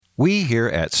We here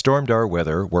at Stormdar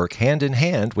Weather work hand in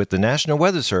hand with the National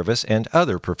Weather Service and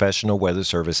other professional weather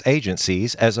service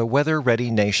agencies as a Weather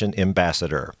Ready Nation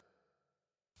ambassador.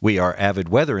 We are avid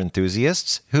weather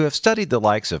enthusiasts who have studied the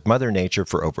likes of Mother Nature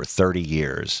for over 30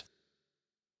 years.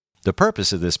 The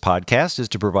purpose of this podcast is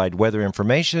to provide weather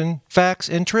information, facts,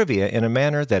 and trivia in a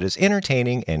manner that is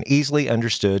entertaining and easily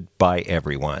understood by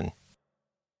everyone.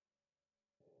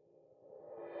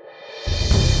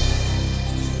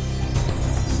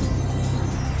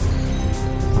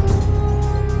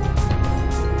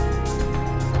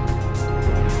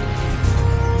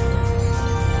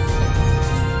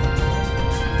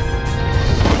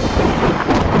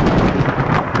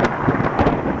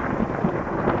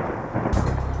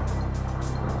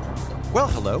 Well,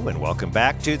 hello, and welcome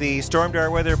back to the Stormdar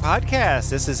Weather Podcast.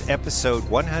 This is episode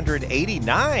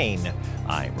 189.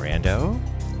 I'm Rando.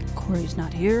 Corey's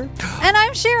not here. And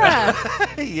I'm Shira.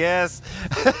 Yes.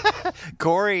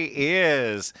 Corey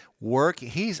is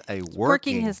he's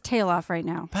working his tail off right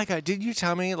now. My God, did you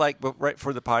tell me, right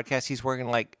for the podcast, he's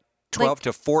working 12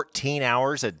 to 14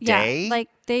 hours a day? Yeah,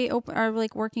 they are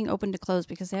working open to close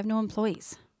because they have no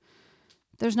employees.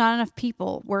 There's not enough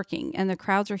people working, and the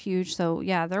crowds are huge. So,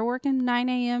 yeah, they're working 9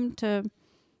 a.m. to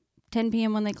 10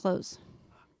 p.m. when they close.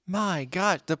 My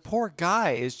God, the poor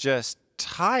guy is just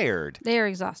tired. They are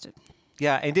exhausted.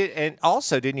 Yeah, and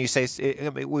also, didn't you say,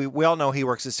 we all know he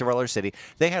works at Silver City.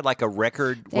 They had a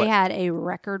record. They had a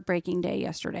record-breaking day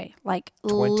yesterday,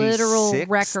 literal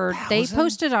record. 000? They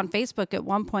posted on Facebook at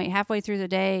one point, halfway through the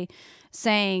day,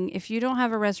 saying, if you don't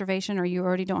have a reservation or you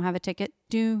already don't have a ticket,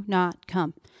 do not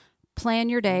come. Plan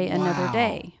your day another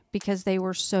day, because they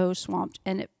were so swamped.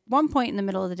 And at one point in the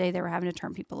middle of the day, they were having to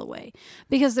turn people away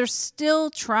because they're still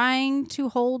trying to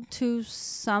hold to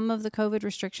some of the COVID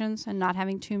restrictions and not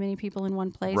having too many people in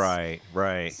one place.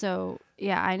 Right. So,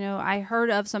 yeah, I know. I heard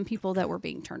of some people that were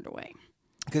being turned away.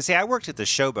 Because, I worked at the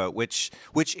Showboat, which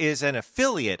is an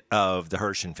affiliate of the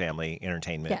Hershon Family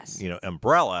Entertainment,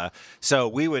 umbrella. So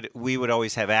we would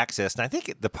always have access, and I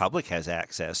think the public has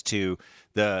access to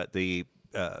the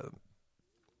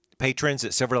patrons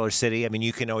at Silver City. I mean,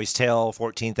 you can always tell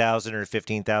 14,000 or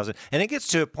 15,000, and it gets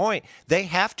to a point they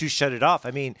have to shut it off. I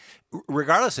mean,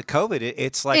 regardless of COVID,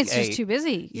 it's just too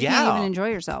busy. You can't even enjoy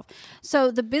yourself.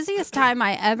 So the busiest time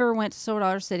I ever went to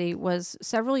Silver City was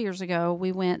several years ago.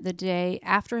 We went the day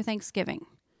after Thanksgiving.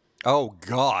 Oh,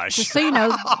 gosh. Just so you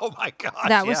know, oh my gosh,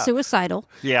 that was suicidal.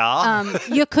 Yeah.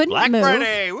 You couldn't Black move.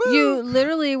 Friday, woo! You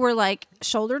literally were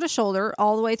shoulder to shoulder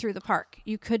all the way through the park.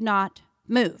 You could not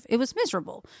move. It was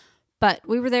miserable. But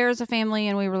we were there as a family,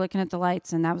 and we were looking at the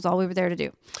lights, and that was all we were there to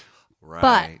do. Right.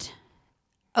 But,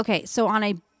 okay, so on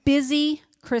a busy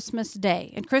Christmas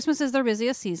day, and Christmas is their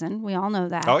busiest season. We all know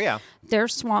that. Oh, yeah. They're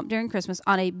swamped during Christmas.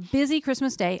 On a busy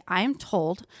Christmas day, I am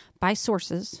told by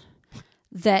sources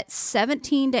that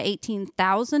 17 to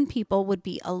 18,000 people would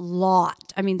be a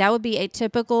lot. I mean, that would be a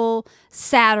typical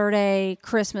Saturday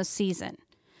Christmas season.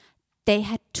 They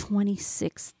had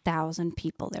 26,000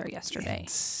 people there yesterday.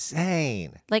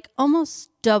 Insane. Almost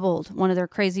doubled one of their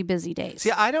crazy busy days. See,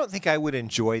 I don't think I would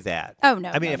enjoy that. Oh, no.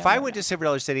 I mean, if I went to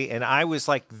Silver City and I was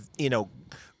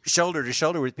shoulder to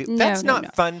shoulder with people, that's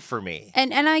not fun for me.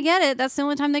 And I get it. That's the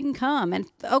only time they can come. And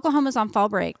Oklahoma's on fall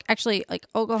break. Actually,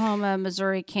 Oklahoma,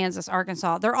 Missouri, Kansas,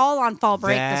 Arkansas, they're all on fall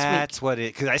break this week. That's what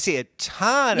it, because I see a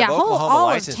ton of Oklahoma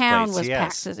license plates. Yeah, all of town was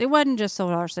packed. It wasn't just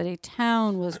Silver City.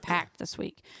 Town was packed this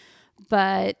week.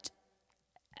 But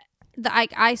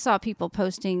I saw people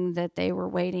posting that they were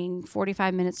waiting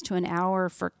 45 minutes to an hour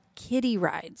for kiddie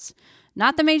rides.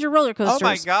 Not the major roller coasters. Oh,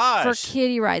 my gosh. For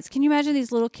kiddie rides. Can you imagine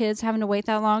these little kids having to wait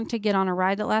that long to get on a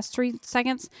ride that lasts 3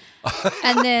 seconds?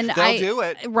 And then They'll do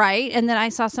it. Right. And then I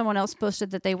saw someone else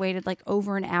posted that they waited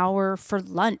over an hour for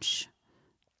lunch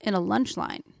in a lunch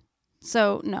line.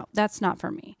 So, no, that's not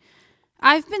for me.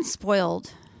 I've been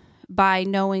spoiled by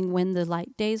knowing when the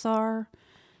light days are.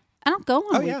 I don't go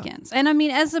on weekends. Yeah. And I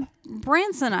mean, as a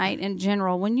Bransonite in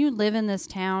general, when you live in this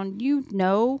town, you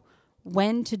know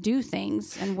when to do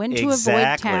things and when to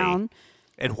avoid town.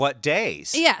 And what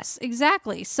days. Yes,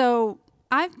 exactly. So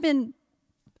I've been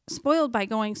spoiled by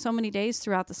going so many days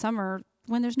throughout the summer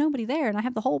when there's nobody there and I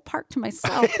have the whole park to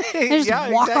myself. I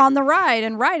just walk on the ride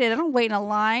and ride it. I don't wait in a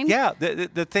line. Yeah,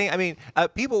 the thing, I mean,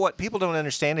 what people don't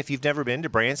understand, if you've never been to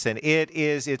Branson, it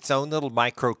is its own little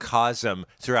microcosm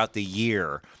throughout the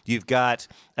year. You've got,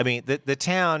 I mean, the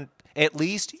town at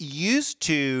least used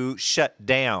to shut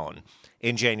down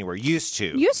in January. Used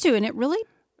to, and it really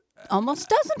almost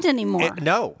doesn't anymore.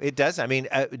 No, it doesn't. I mean,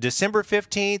 December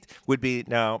 15th would be,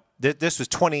 this was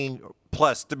 20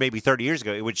 plus maybe 30 years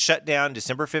ago. It would shut down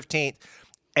December 15th,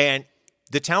 and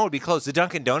The town would be closed. The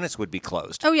Dunkin' Donuts would be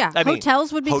closed. Oh, yeah. I mean,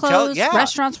 hotels would be hotel- closed. yeah.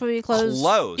 Restaurants would be closed.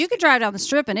 Closed. You could drive down the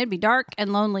strip and it'd be dark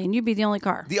and lonely and you'd be the only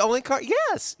car. The only car,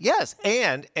 yes.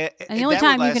 And And the only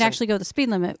time you can actually go the speed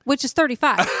limit, which is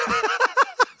 35.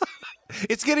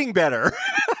 It's getting better.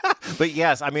 But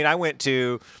yes, I mean, I went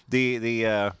to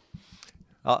the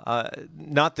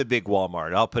not the big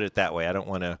Walmart. I'll put it that way. I don't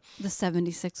want to. The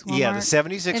 76 Walmart. Yeah, the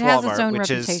 76 it has Walmart, its own which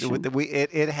reputation. is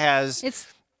it has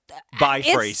It's. by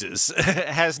phrases, it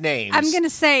has names. I'm going to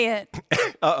say it.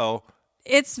 Uh-oh.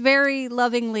 It's very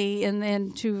lovingly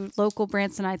and to local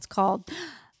Bransonites called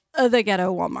the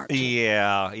Ghetto Walmart.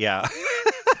 Yeah.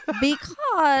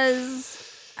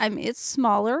 Because, I mean, it's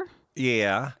smaller.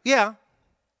 Yeah.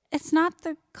 It's not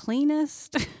the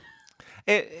cleanest.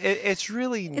 It's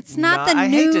really It's not the new. I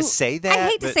hate to say that. I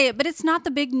hate to say it, but it's not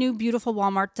the big, new, beautiful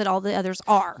Walmart that all the others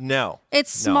are. No.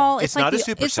 It's small. It's like not the, a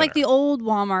super It's like the old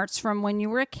Walmarts from when you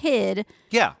were a kid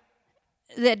Yeah.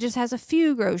 that just has a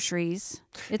few groceries.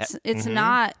 It's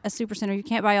not a super center. You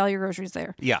can't buy all your groceries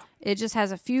there. Yeah. It just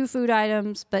has a few food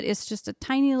items, but it's just a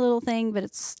tiny little thing, but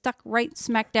it's stuck right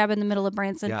smack dab in the middle of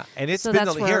Branson. Yeah. And it's So been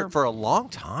that's here where- for a long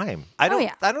time. I Oh,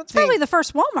 yeah. don't It's think probably the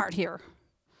first Walmart here.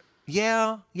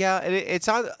 Yeah.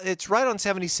 It's right on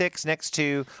 76 next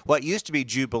to what used to be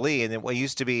Jubilee, and then what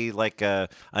used to be like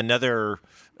another.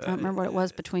 I don't remember what it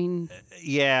was between.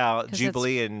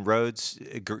 Jubilee and Rhodes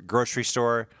grocery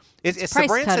store. It's the Price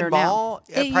Branson Cutter Mall.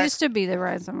 now. It used to be the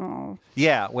Branson Mall.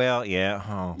 Yeah. Well. Yeah.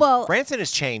 Oh. Well, Branson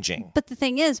is changing. But the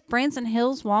thing is, Branson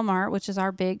Hills Walmart, which is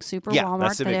our big super Yeah, Walmart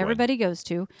that's the that big one. everybody goes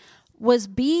to, was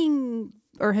being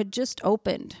or had just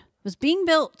opened. Was being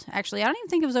built. Actually, I don't even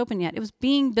think it was open yet. It was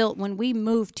being built when we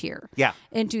moved here. Yeah.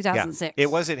 In 2006. Yeah.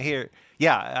 It wasn't here.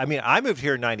 Yeah. I mean, I moved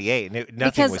here in '98, and nothing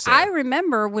because was there. I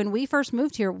remember when we first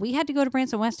moved here, we had to go to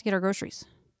Branson West to get our groceries.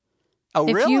 Oh,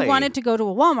 If really? you wanted to go to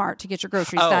a Walmart to get your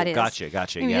groceries, Oh, that is. gotcha.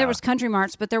 I mean, Yeah. there was Country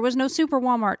Marts, but there was no super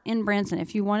Walmart in Branson.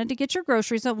 If you wanted to get your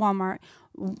groceries at Walmart,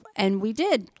 and we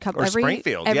did Or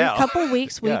Springfield, every yeah. couple of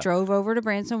weeks, we Yeah. drove over to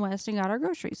Branson West and got our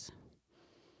groceries.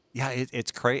 Yeah,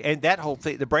 it's crazy. And that whole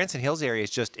thing, the Branson Hills area is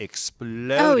just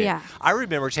exploded. Oh, yeah. I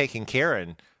remember taking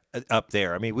Karen up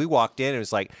there. I mean, we walked in and it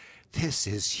was like, this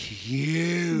is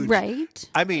huge. Right.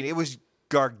 I mean, it was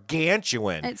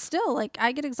gargantuan. It's still like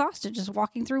I get exhausted just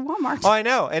walking through Walmart. Oh, I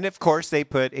know. And of course, they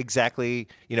put exactly,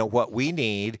 what we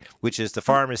need, which is the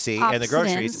pharmacy and the Opposite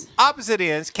groceries. ends. Opposite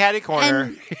ends, catty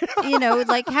corner. And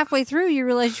like halfway through, you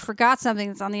realize you forgot something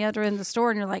that's on the other end of the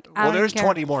store, and you're like, I Well, don't there's even care.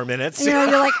 20 more minutes. You're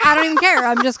like, I don't even care.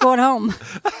 I'm just going home.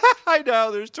 I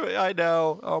know. There's 20. I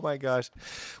know. Oh, my gosh.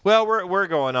 Well, we're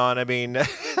going on. I mean,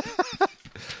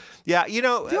 yeah, If you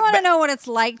want to know what it's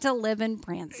like to live in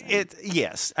Branson,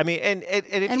 yes. I mean, and if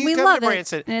and you we come love to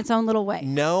Branson, it in its own little way.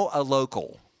 know a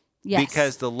local. Yes.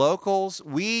 Because the locals,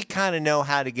 we kind of know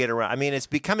how to get around. I mean, it's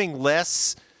becoming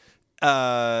less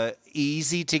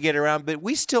easy to get around, but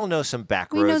we still know some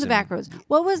back roads. We know the back roads.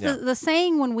 What was Yeah. the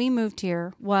saying when we moved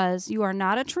here was, you are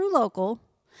not a true local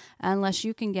unless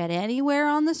you can get anywhere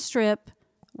on the strip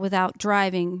without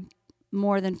driving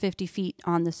more than 50 feet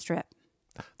on the strip.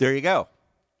 There you go.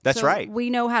 That's So right. We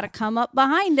know how to come up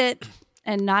behind it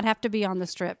and not have to be on the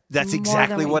strip. That's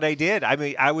exactly what I did. I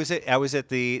mean, I was at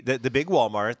the big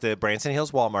Walmart, the Branson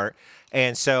Hills Walmart,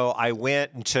 and so I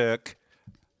went and took.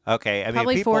 Okay, I mean,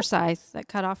 Probably people, Forsyth, that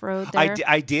cutoff road there.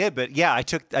 I did, but yeah, I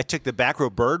took the back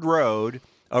road, Bird Road,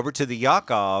 over to the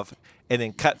Yakov, and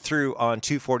then cut through on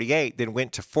 248. Then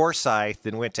went to Forsyth,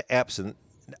 then went to Epson.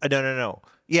 No.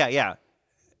 Yeah.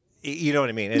 You know what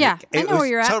I mean? And Yeah, it I know was where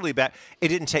you're at. Totally back. It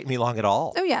didn't take me long at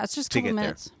all. Oh, yeah, it's just a to couple get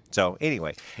minutes. there. So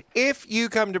anyway, if you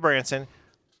come to Branson,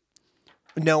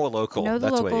 know a local. Know the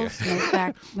That's what locals,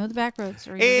 know the back roads,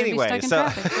 or you're Anyway, going to be so-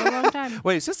 stuck in traffic for a long time.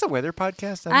 Wait, is this a weather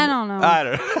podcast? I don't know. I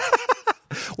don't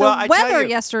know. Well, I The tell weather you,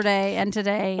 yesterday and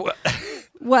today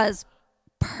was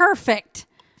perfect.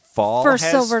 fall for has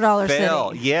Silver Dollar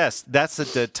fell. City. Yes, that's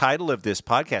the title of this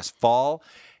podcast. Fall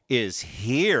is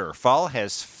here. Fall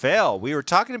has fell. We were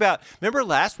talking about. Remember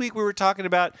last week we were talking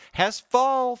about has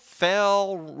fall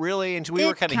fell really? And we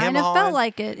were kind of It felt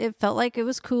like it. It felt like it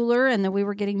was cooler, and that we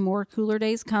were getting more cooler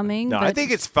days coming. No, but I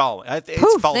think it's fall. It's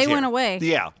Poof, fall's they here. went away.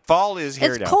 Yeah, fall is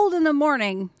here it's now. cold in the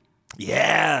morning,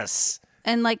 Yes.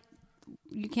 and like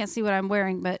you can't see what I'm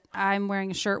wearing, but I'm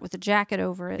wearing a shirt with a jacket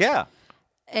over it. Yeah.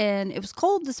 And it was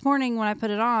cold this morning when I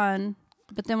put it on,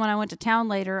 but then when I went to town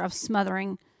later, I was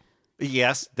smothering.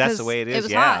 Yes, that's the 'Cause way it is. It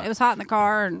was yeah. hot. It was hot in the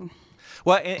car, and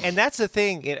Well, and that's the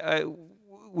thing.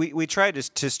 We try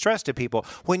to stress to people,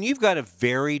 when you've got a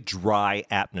very dry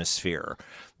atmosphere,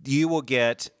 you will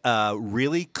get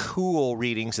really cool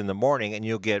readings in the morning, and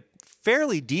you'll get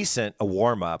fairly decent a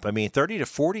warm up. I mean, 30 to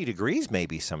 40 degrees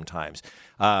maybe sometimes.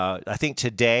 I think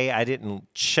today, I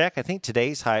didn't check. I think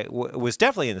today's high was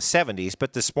definitely in the 70s,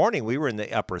 but this morning we were in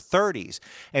the upper 30s.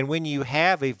 And when you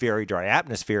have a very dry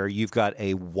atmosphere, you've got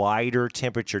a wider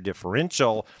temperature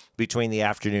differential between the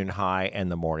afternoon high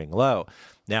and the morning low.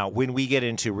 Now, when we get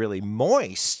into really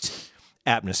moist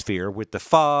atmosphere with the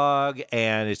fog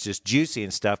and it's just juicy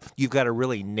and stuff, you've got a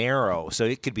really narrow. So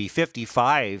it could be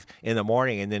 55 in the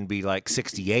morning and then be like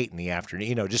 68 in the afternoon.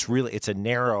 You know, just really, it's a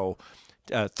narrow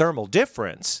thermal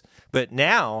difference. But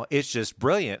now it's just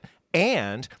brilliant.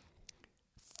 And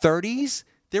 30s,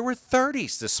 there were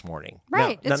 30s this morning.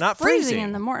 Right. Now, it's not freezing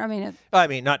in the morning. I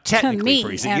mean, not technically me,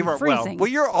 freezing. and freezing. Well,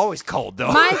 you're always cold,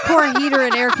 though. My poor heater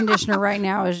and air conditioner right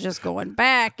now is just going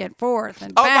back and forth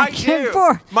and mine back too. and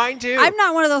forth. Mine too. I'm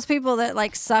not one of those people that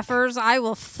like suffers. I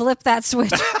will flip that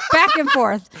switch back and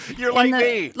forth. You're like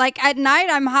me. Like at night,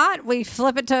 I'm hot. We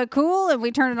flip it to cool and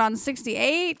we turn it on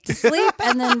 68 to sleep.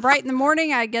 And then bright in the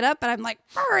morning, I get up and I'm like,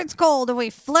 it's cold. And we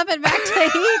flip it back to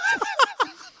heat.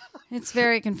 It's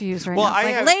very confused right now.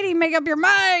 It's lady, make up your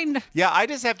mind. Yeah, I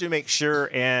just have to make sure.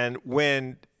 And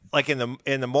when, like in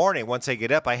the morning, once I get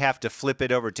up, I have to flip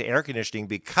it over to air conditioning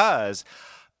because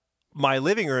my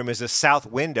living room is a south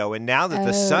window. And now that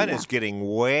the sun is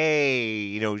getting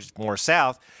way, more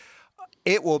south,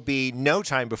 it will be no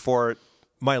time before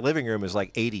my living room is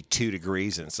like 82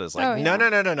 degrees. And so it's like, no.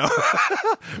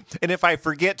 And if I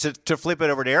forget to flip it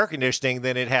over to air conditioning,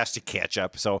 then it has to catch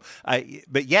up. So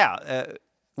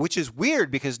which is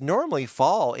weird because normally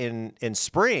fall in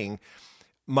spring,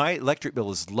 my electric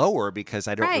bill is lower because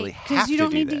I don't really have to do that. Because you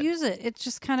don't need to use it. It's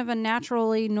just kind of a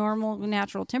natural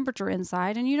temperature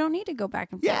inside, and you don't need to go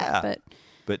back and forth. Yeah,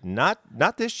 but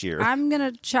not this year. I'm going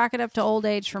to chalk it up to old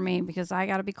age for me because I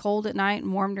got to be cold at night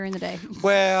and warm during the day.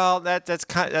 Well, that's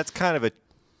kind of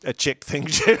a chick thing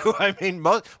too. I mean,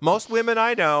 most women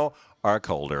I know are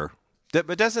colder.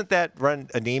 But doesn't that run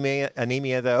anemia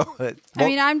though?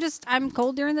 I'm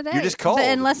cold during the day. You're just cold. But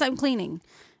unless I'm cleaning.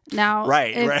 Now,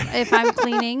 if I'm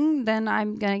cleaning, then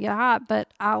I'm going to get hot,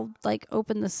 but I'll like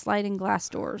open the sliding glass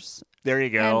doors. There you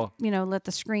go. And, let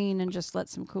the screen and just let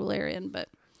some cool air in. But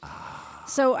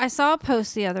so I saw a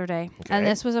post the other day, and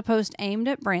this was a post aimed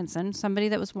at Branson, somebody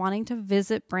that was wanting to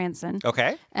visit Branson.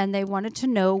 Okay. And they wanted to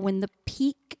know when the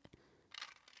peak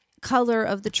color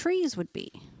of the trees would be.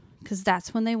 Because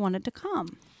that's when they wanted to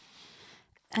come.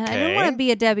 And I didn't want to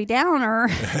be a Debbie Downer.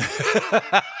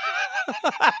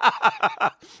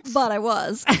 But I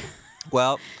was.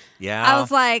 Well, yeah. I was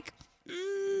like,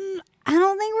 I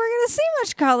don't think we're going to see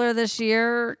much color this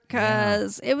year.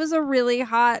 Because it was a really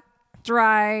hot,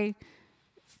 dry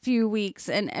few weeks.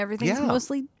 And everything's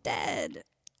mostly dead.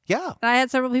 Yeah. And I had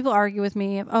several people argue with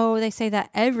me. They say that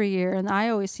every year. And I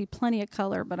always see plenty of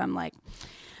color. But I'm like...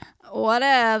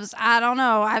 whatevs. I don't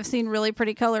know. I've seen really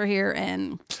pretty color here,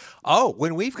 and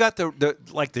when we've got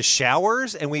the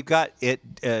showers and we've got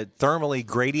it thermally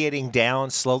gradiating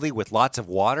down slowly with lots of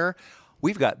water,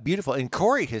 we've got beautiful. And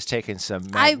Corey has taken some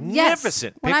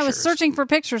magnificent pictures. When I was searching for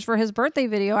pictures for his birthday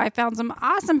video, I found some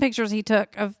awesome pictures he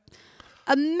took of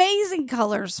amazing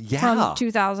colors from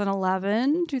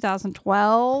 2011,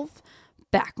 2012.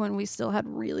 Back when we still had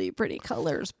really pretty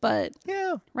colors, but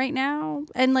right now,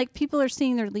 and like people are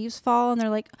seeing their leaves fall and they're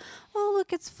like, oh,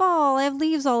 look, it's fall. I have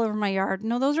leaves all over my yard.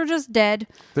 No, those are just dead.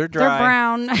 They're dry. They're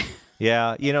brown.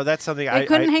 Yeah. That's something I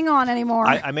couldn't hang on anymore.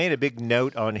 I made a big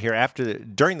note on here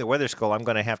during the weather school. I'm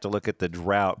going to have to look at the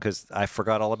drought because I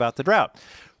forgot all about the drought.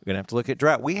 We're going to have to look at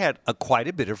drought. We had quite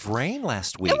a bit of rain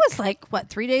last week. It was like,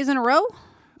 3 days in a row?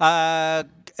 A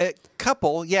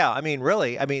couple. Yeah. I mean,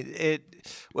 really. I mean,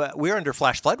 we were under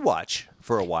flash flood watch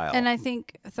for a while. And I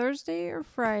think Thursday or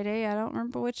Friday, I don't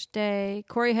remember which day,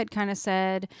 Corey had kind of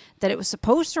said that it was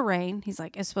supposed to rain. He's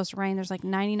like, it's supposed to rain. There's like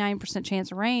 99%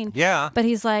 chance of rain. Yeah. But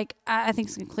he's like, I think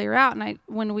it's going to clear out. And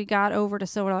when we got over to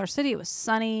Silver Dollar City, it was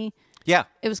sunny. Yeah.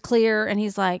 It was clear. And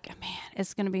he's like, man,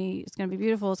 it's going to be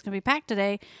beautiful. It's going to be packed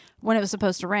today when it was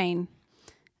supposed to rain.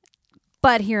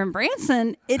 But here in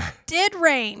Branson, it did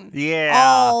rain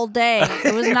all day.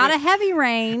 It was not a heavy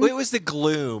rain. It was the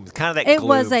gloom, kind of that gloom It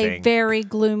was a thing. very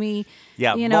gloomy,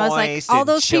 moist it's like all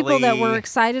those chilly. people that were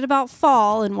excited about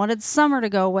fall and wanted summer to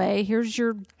go away. Here's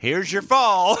your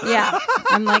fall. Yeah.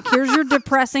 I'm like, here's your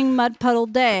depressing mud puddle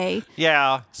day.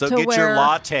 Yeah. So get your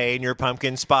latte and your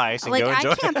pumpkin spice and go enjoy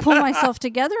it. I can't pull myself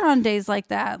together on days like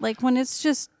that. Like when it's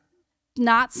just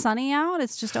not sunny out,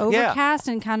 it's just overcast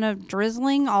and kind of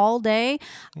drizzling all day.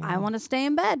 I want to stay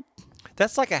in bed.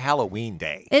 That's like a Halloween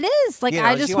day. It is. Like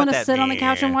I just want to sit on the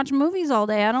couch and watch movies all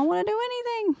day. I don't want to do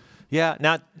anything. Yeah.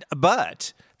 Now,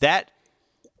 but that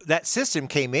that system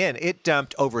came in. It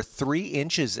dumped over 3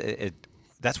 inches.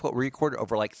 That's what we recorded,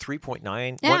 over like 3.9,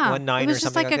 119 it was or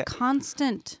something just like a that.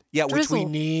 constant Yeah, which we drizzle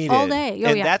needed all day. Oh,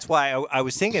 and yeah. that's why I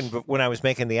was thinking when I was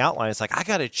making the outline, it's like I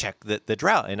got to check the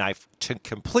drought, and I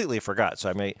completely forgot.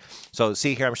 So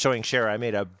see here, I'm showing Shara. I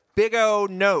made a big old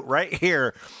note right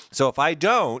here. So if I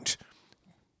don't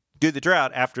do the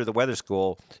drought after the weather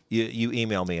school, you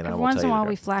email me and I will tell you. Once in a while, the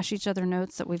we flash each other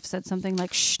notes that we've said something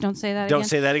like, shh, don't say that Don't again.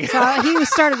 say that again. So he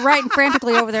started writing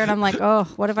frantically over there, and I'm like, oh,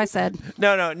 what have I said?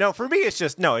 No. For me, it's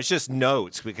just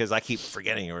notes because I keep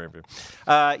forgetting.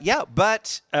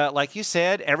 But like you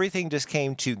said, everything just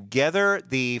came together.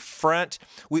 The front,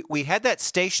 we had that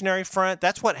stationary front.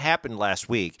 That's what happened last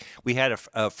week. We had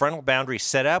a frontal boundary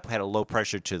set up, had a low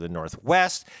pressure to the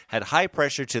northwest, had high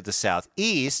pressure to the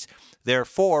southeast.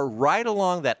 Therefore, right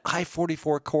along that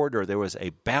I-44 corridor, there was a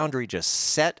boundary just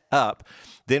set up.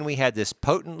 Then we had this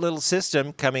potent little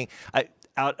system coming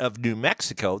out of New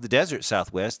Mexico, the desert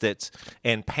southwest,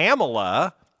 and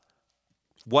Pamela,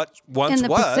 what once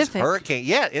was Pacific.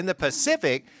 hurricane, in the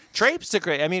Pacific,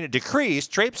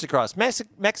 decreased, traipsed across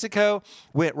Mexico,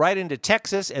 went right into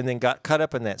Texas, and then got cut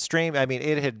up in that stream. I mean,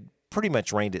 it had pretty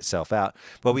much rained itself out.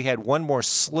 But we had one more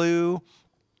slew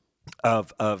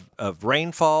of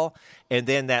rainfall, and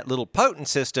then that little potent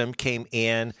system came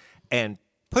in and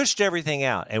pushed everything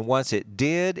out. And once it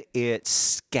did, it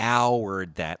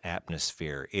scoured that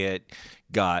atmosphere. It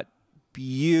got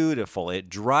beautiful. It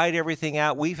dried everything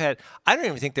out. I don't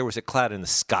even think there was a cloud in the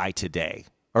sky today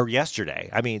or yesterday.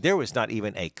 I mean, there was not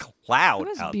even a cloud It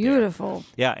was out beautiful.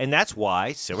 there. Yeah, and that's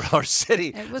why Silver Dollar City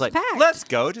It was like, packed. let's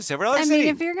go to Silver Dollar I City. mean,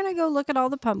 if you're going to go look at all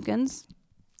the pumpkins,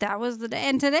 that was the day.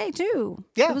 And today, too.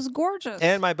 Yeah. It was gorgeous.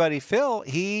 And my buddy Phil,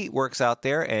 he works out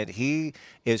there, and he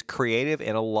is creative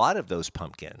in a lot of those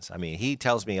pumpkins. I mean, he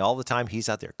tells me all the time he's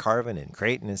out there carving and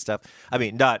creating and stuff. I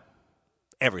mean, not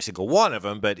every single one of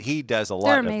them, but he does a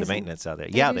lot of the maintenance out there.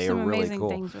 They They are really amazing cool.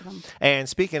 things with them. And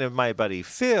speaking of my buddy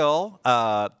Phil,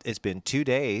 it's been 2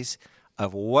 days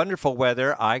of wonderful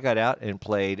weather. I got out and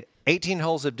played 18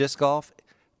 holes of disc golf.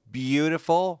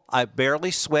 Beautiful. I barely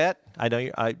sweat. I know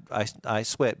I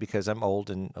sweat because I'm old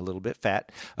and a little bit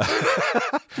fat.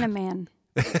 And a man.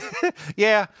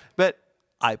 Yeah, but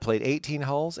I played 18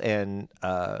 holes and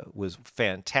was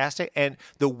fantastic. And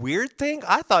the weird thing,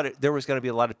 I thought there was going to be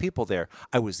a lot of people there.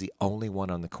 I was the only one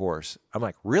on the course. I'm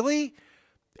like, really?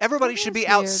 Everybody should be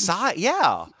weird. outside.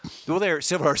 Yeah. Well, they're at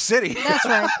Silver City. That's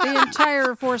right. The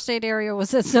entire four-state area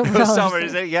was at Silver Dollar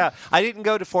City. Yeah. I didn't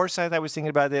go to Forsyth. I was thinking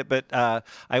about it, but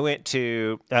I went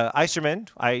to Iserman.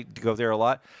 I go there a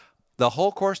lot. The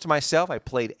whole course to myself, I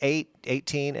played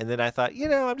 18, and then I thought,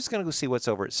 I'm just going to go see what's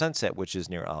over at Sunset, which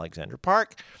is near Alexander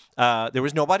Park. There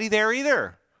was nobody there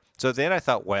either. So then I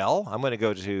thought, well, I'm going to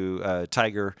go to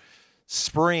Tiger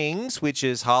Springs, which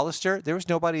is Hollister. There was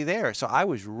nobody there. So I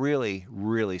was really,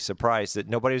 really surprised that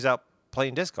nobody was out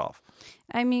playing disc golf.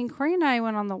 I mean, Corey and I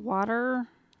went on the water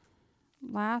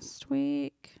last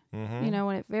week. Mm-hmm.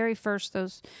 When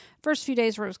those first few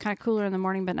days where it was kind of cooler in the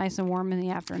morning, but nice and warm in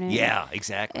the afternoon. Yeah,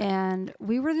 exactly. And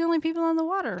we were the only people on the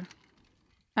water.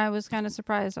 I was kind of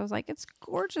surprised. I was like, it's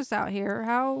gorgeous out here.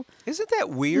 How Isn't that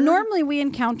weird? normally we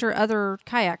encounter other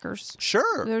kayakers.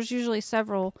 Sure. There's usually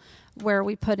several where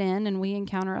we put in and we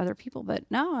encounter other people, but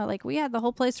no, like we had the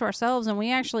whole place to ourselves, and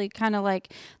we actually kind of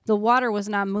like the water was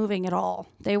not moving at all.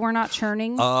 They were not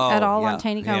churning at all on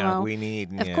Taney Como. Yeah, we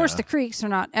need. Of course, the creeks are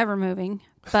not ever moving,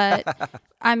 but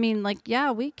I mean, like,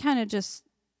 yeah, we kind of just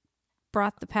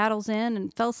brought the paddles in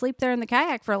and fell asleep there in the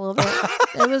kayak for a little bit.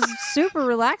 It was super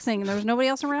relaxing, and there was nobody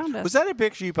else around us. Was that a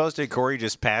picture you posted? Corey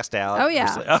just passed out. Oh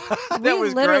yeah, that we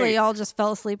was literally great. all just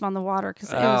fell asleep on the water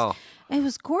because it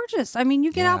was gorgeous. I mean,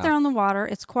 you get out there on the water,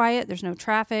 it's quiet, there's no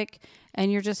traffic, and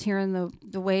you're just hearing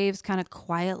the waves kind of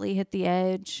quietly hit the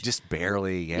edge. Just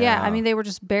barely, yeah. Yeah, I mean, they were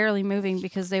just barely moving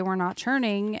because they were not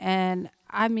churning, and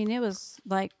I mean, it was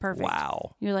like perfect.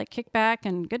 Wow. You're like, kick back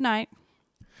and good night.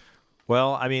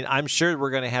 Well, I mean, I'm sure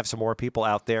we're going to have some more people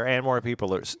out there and more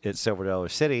people at Silver Dollar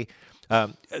City.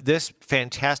 This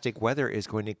fantastic weather is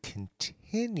going to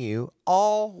continue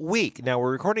all week. Now,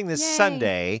 we're recording this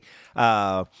Sunday.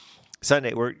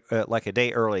 Sunday, we're like a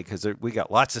day early because we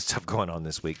got lots of stuff going on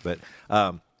this week. But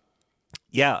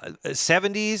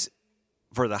 70s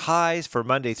for the highs for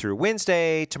Monday through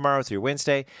Wednesday, tomorrow through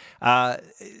Wednesday.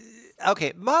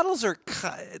 Okay, models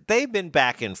they've been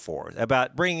back and forth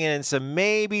about bringing in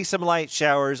maybe some light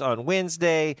showers on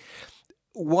Wednesday.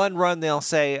 One run they'll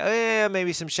say,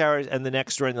 maybe some showers, and the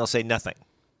next run they'll say nothing.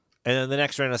 And then the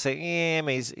next run they'll say,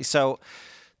 maybe. So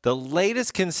the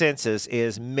latest consensus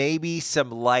is maybe some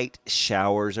light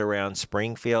showers around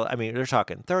Springfield. I mean, they're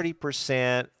talking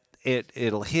 30%.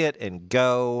 it'll hit and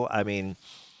go. I mean,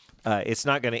 it's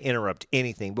not going to interrupt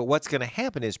anything. But what's going to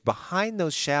happen is behind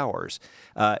those showers,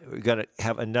 we're going to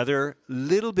have another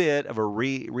little bit of a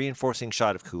reinforcing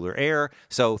shot of cooler air.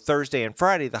 So Thursday and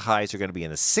Friday, the highs are going to be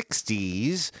in the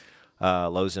 60s,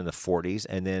 lows in the 40s,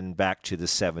 and then back to the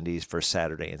 70s for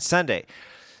Saturday and Sunday.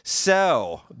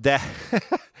 So that,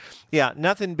 yeah,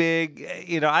 nothing big.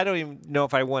 I don't even know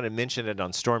if I want to mention it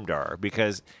on Stormdar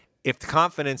because if the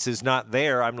confidence is not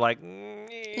there, I'm like,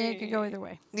 It could go either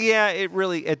way. Yeah, it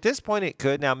really, at this point, it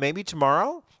could. Now, maybe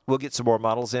tomorrow we'll get some more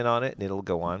models in on it and it'll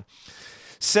go on.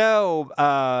 So,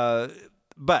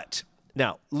 but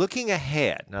now looking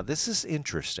ahead, now this is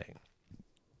interesting.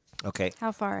 Okay.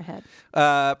 How far ahead?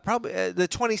 Probably the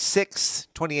 26th,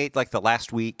 28th, like the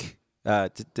last week.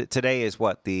 Today is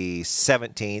what, the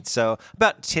 17th, so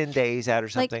about 10 days out or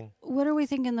something. Like, what are we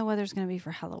thinking the weather's going to be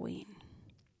for Halloween?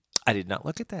 I did not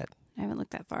look at that. I haven't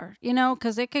looked that far.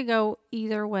 Because it could go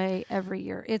either way every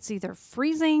year. It's either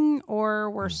freezing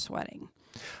or we're sweating.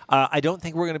 I don't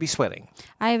think we're going to be sweating.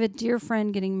 I have a dear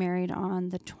friend getting married on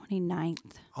the 29th.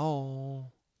 Oh.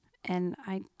 And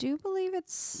I do believe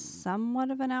it's somewhat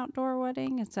of an outdoor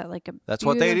wedding. It's at like a... That's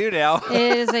what they do now.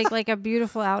 It is like a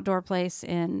beautiful outdoor place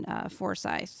in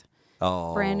Forsyth.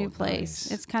 Oh, brand new place.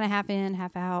 Nice. It's kind of half in,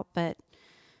 half out, but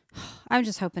I'm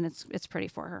just hoping it's pretty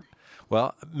for her.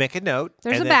 Well, make a note.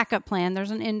 There's a backup plan.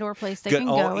 There's an indoor place they can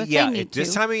go if they need to.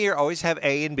 This time of year, always have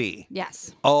A and B.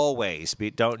 Yes. Always.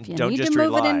 Don't You just need to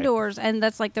move it indoors, and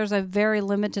that's like there's a very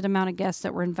limited amount of guests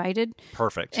that were invited.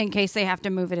 Perfect. In case they have to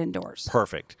move it indoors.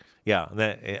 Perfect. Yeah.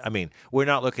 We're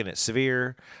not looking at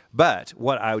severe, but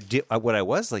what I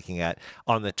was looking at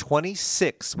on the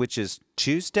 26th, which is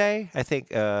Tuesday, I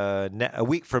think a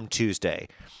week from Tuesday,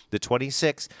 the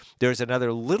 26th, there's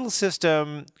another little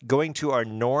system going to our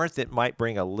north that might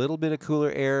bring a little bit of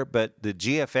cooler air, but the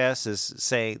GFS is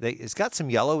saying it's got some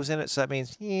yellows in it, so that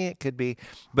means, it could be.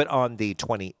 But on the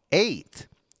 28th,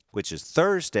 which is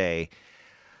Thursday,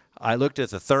 I looked at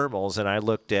the thermals and I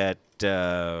looked at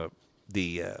the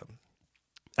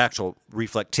actual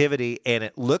reflectivity, and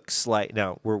it looks like,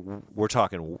 now we're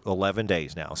talking 11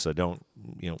 days now, so don't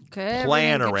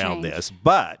plan around this,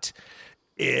 but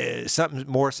something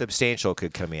more substantial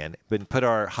could come in and put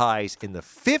our highs in the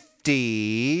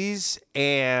 50s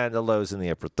and the lows in the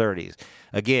upper 30s.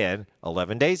 Again,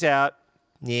 11 days out,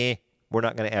 we're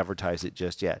not going to advertise it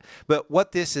just yet. But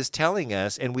what this is telling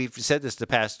us, and we've said this the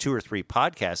past 2 or 3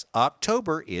 podcasts,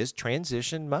 October is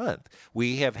transition month.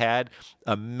 We have had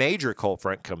a major cold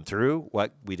front come through,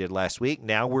 what we did last week.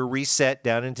 Now we're reset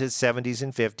down into the 70s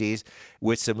and 50s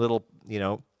with some little,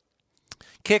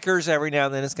 kickers every now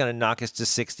and then. It's going to knock us to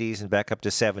 60s and back up to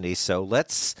 70s. So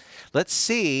let's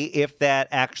see if that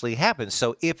actually happens.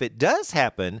 So if it does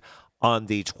happen on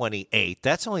the 28th,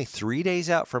 that's only 3 days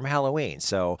out from Halloween.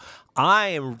 So I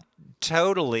am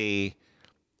totally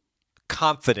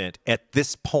confident at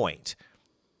this point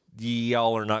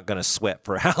y'all are not going to sweat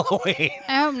for Halloween.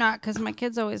 I hope not, because my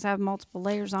kids always have multiple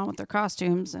layers on with their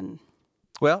costumes, and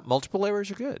well, multiple layers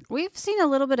are good. we've seen a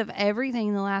little bit of everything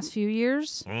in the last few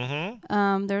years.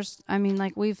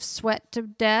 Mm-hmm. We've sweat to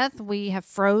death. We have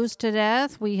froze to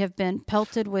death. We have been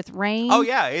pelted with rain. Oh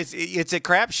yeah, it's a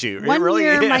crapshoot. One it really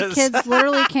year, is. my kids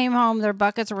literally came home. Their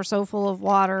buckets were so full of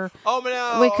water. Oh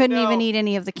no! We couldn't even eat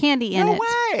any of the candy in No it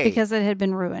way. because it had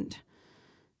been ruined.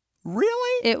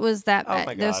 Really? It was that Oh bad.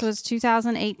 my This gosh. was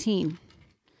 2018.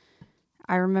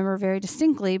 I remember very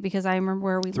distinctly because I remember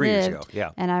where we 3 years lived. ago,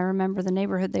 yeah. And I remember the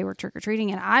neighborhood they were trick-or-treating.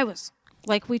 And I was,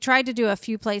 we tried to do a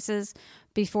few places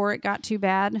before it got too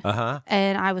bad. Uh-huh.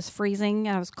 And I was freezing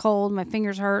and I was cold. My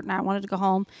fingers hurt and I wanted to go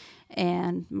home.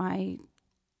 And my,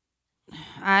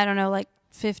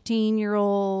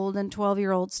 15-year-old and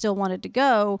 12-year-old still wanted to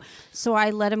go. So I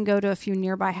let them go to a few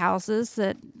nearby houses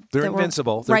that They're were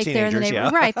invincible. They're right there in the teenagers,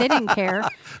 neighborhood. yeah. Right. They didn't care.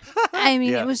 I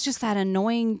mean, Yeah. it was just that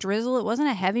annoying drizzle. It wasn't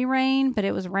a heavy rain, but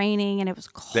it was raining and it was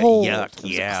cold. Yuck, It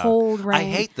was yeah. a cold rain. I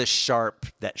hate that sharp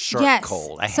yes.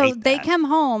 cold. I so hate they that. come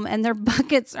home and their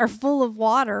buckets are full of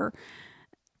water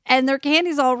and their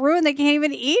candy's all ruined. They can't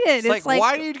even eat it. It's like,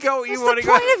 why do you go? You what's want the to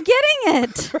go? point of getting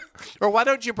it? Or why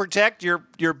don't you protect your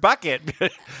bucket?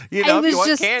 It if was you want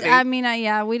just,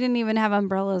 candy. we didn't even have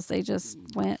umbrellas. They just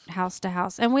went house to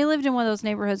house. And we lived in one of those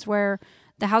neighborhoods where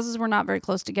the houses were not very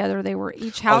close together. They were,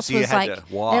 each house so you was had like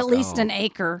to walk. at least Oh. an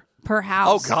acre per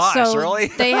house. Oh, gosh, so really?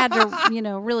 they had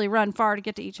to, really run far to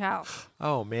get to each house.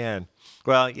 Oh man.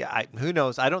 Well, yeah. Who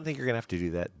knows? I don't think you're gonna have to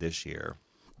do that this year.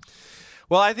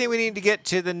 Well, I think we need to get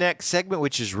to the next segment,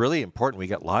 which is really important. We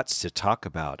got lots to talk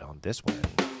about on this one.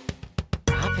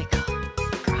 Tropical.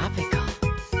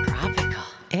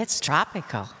 It's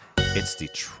tropical. It's the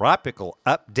tropical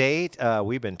update.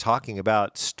 We've been talking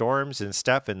about storms and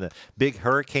stuff in the big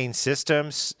hurricane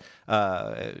systems,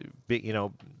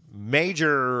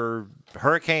 major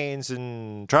hurricanes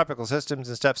and tropical systems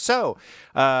and stuff. So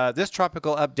this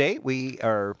tropical update, we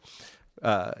are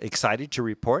excited to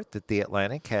report that the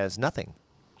Atlantic has nothing.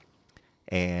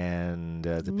 And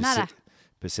the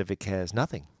Pacific has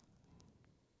nothing.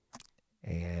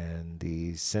 And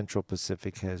the Central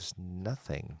Pacific has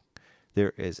nothing.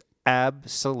 There is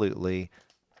absolutely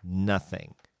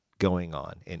nothing going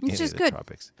on in any of the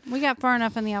tropics. We got far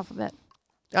enough in the alphabet.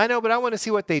 I know, but I want to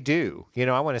see what they do.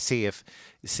 I want to see if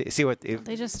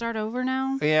they just start over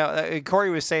now. Yeah, Corey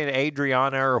was saying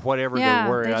Adriana or whatever the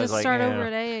word. They I just was start like, over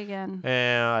at A again.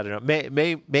 Yeah, I don't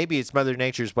know. Maybe it's Mother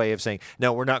Nature's way of saying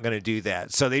no, we're not going to do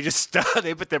that. So they just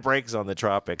they put the brakes on the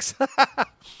tropics.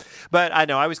 But I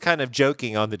know I was kind of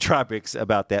joking on the tropics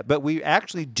about that. But we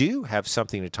actually do have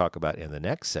something to talk about in the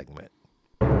next segment.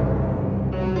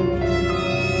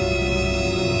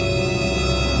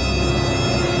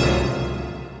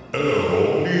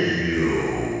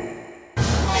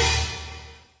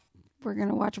 We're going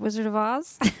to watch Wizard of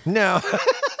Oz? No.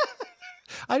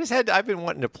 I've been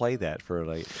wanting to play that for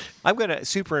I'm going to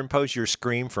superimpose your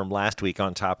scream from last week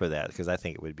on top of that because I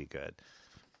think it would be good.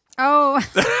 Oh,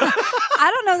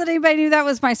 I don't know that anybody knew that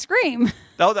was my scream.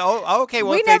 Oh, okay.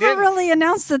 Well, we never really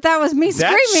announced that was me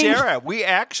screaming. That's Shara. We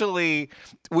actually,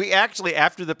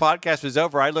 after the podcast was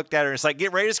over, I looked at her and it's like,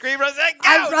 get ready to scream. And I was like, go.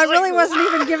 I really wasn't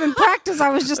even given practice. I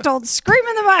was just told, scream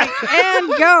in the mic and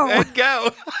go. And go.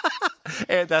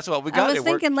 And that's what we got. I was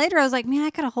thinking later, I was like, man,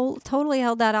 I could have totally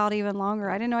held that out even longer.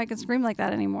 I didn't know I could scream like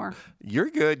that anymore. You're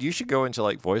good. You should go into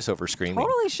voiceover screaming.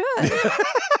 Totally should.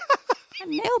 I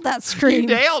nailed that scream. You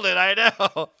nailed it, I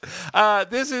know.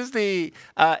 This is the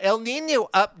El Nino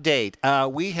update.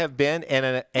 We have been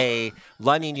in a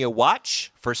La Nina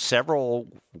watch for several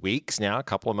weeks now, a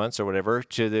couple of months or whatever,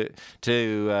 to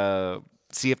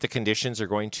see if the conditions are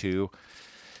going to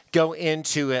go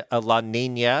into a La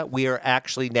Nina. We are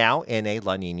actually now in a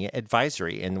La Nina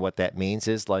advisory, and what that means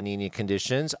is La Nina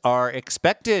conditions are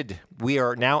expected. We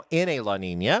are now in a La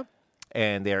Nina.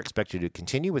 And they are expected to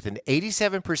continue with an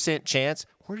 87% chance.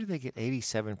 Where do they get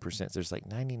 87%? There's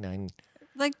 99.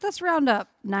 Let's round up.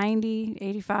 90,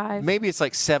 85. Maybe it's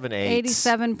 7/8.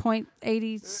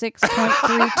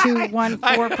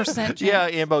 87.86.3214% chance.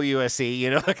 Yeah, MOUSE,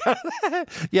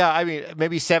 Yeah, I mean,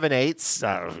 maybe 7/8.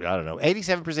 I don't know.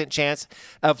 87% chance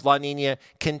of La Nina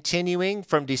continuing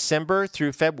from December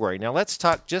through February. Now, let's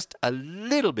talk just a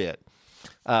little bit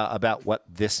about what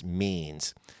this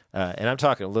means. And I'm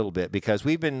talking a little bit because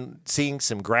we've been seeing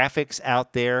some graphics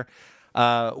out there.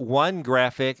 One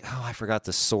graphic, I forgot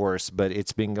the source, but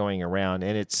it's been going around,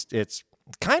 and it's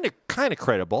kind of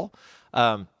credible.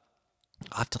 I'll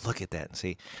have to look at that and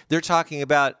see. They're talking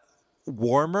about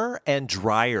warmer and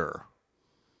drier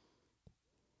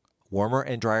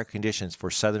conditions for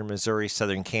southern Missouri,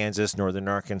 southern Kansas, northern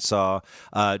Arkansas,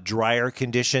 drier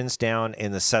conditions down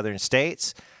in the southern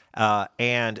states,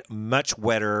 and much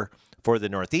wetter for the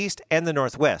Northeast and the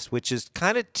Northwest, which is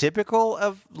kind of typical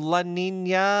of La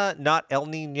Nina, not El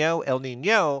Nino. El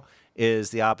Nino is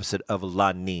the opposite of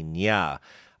La Nina.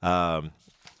 El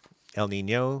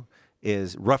Nino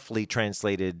is roughly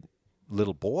translated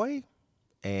little boy,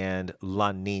 and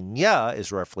La Nina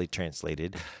is roughly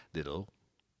translated little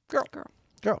girl.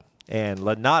 And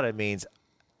La Nada means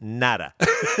nada.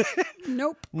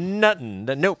 Nope.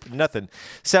 Nothing.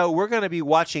 So we're going to be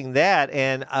watching that,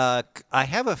 and I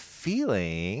have a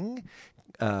feeling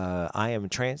I am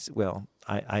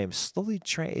slowly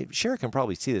Shara can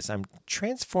probably see this. I'm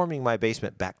transforming my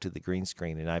basement back to the green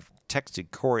screen, and I've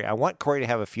texted Corey. I want Corey to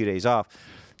have a few days off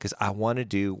because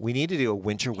we need to do a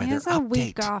winter weather update. He has a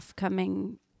week off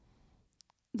coming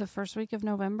the first week of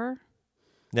November.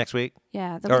 Next week?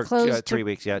 Yeah. They'll be closed 3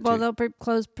 weeks, yeah. Well, they'll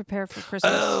prepare for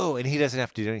Christmas. Oh, and he doesn't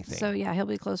have to do anything. So, yeah, he'll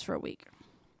be closed for a week.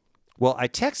 Well, I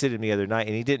texted him the other night,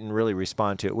 and he didn't really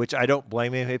respond to it, which I don't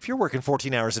blame him. If you're working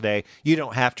 14 hours a day, you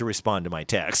don't have to respond to my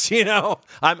text.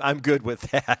 I'm good with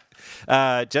that.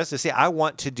 Just to say, I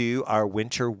want to do our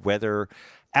winter weather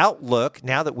outlook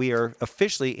now that we are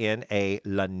officially in a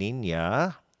La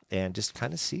Nina and just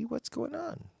kind of see what's going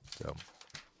on. So.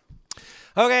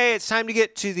 Okay, it's time to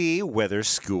get to the weather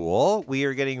school. We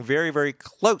are getting very, very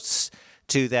close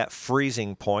to that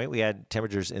freezing point. We had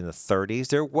temperatures in the 30s.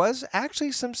 There was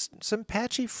actually some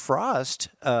patchy frost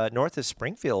north of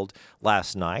Springfield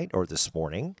last night or this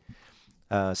morning.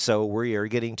 So we are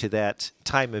getting to that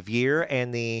time of year,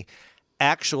 and the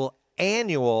actual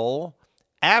annual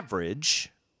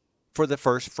average for the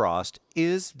first frost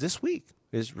is this week.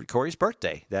 is Corey's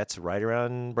birthday. That's right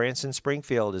around Branson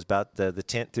Springfield, is about the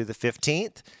 10th through the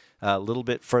 15th. A little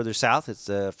bit further south, it's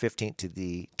the 15th to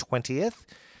the 20th.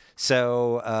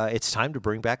 So it's time to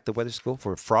bring back the weather school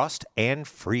for Frost and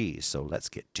Freeze. So let's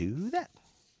get to that.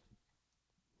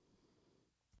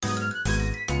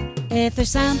 If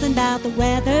there's something about the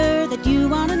weather that you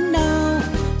want to know,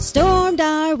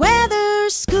 Stormdar Weather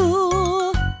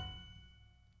School.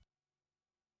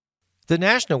 The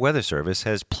National Weather Service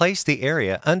has placed the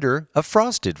area under a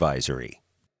frost advisory.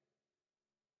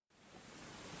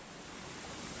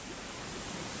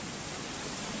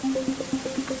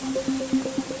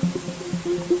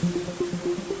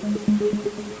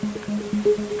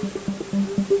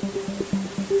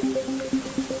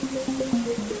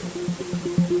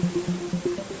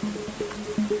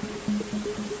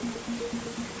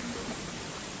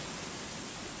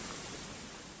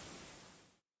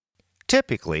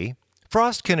 Typically,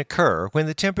 frost can occur when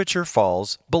the temperature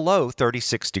falls below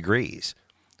 36 degrees,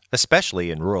 especially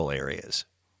in rural areas.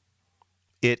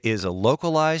 It is a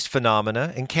localized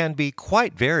phenomena and can be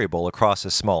quite variable across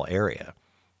a small area.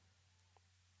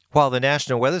 While the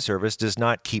National Weather Service does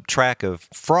not keep track of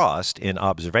frost in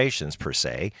observations per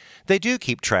se, they do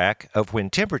keep track of when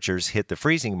temperatures hit the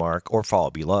freezing mark or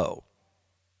fall below.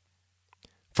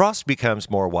 Frost becomes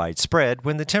more widespread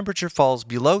when the temperature falls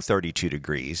below 32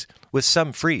 degrees, with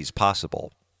some freeze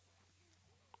possible.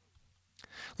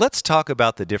 Let's talk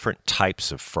about the different types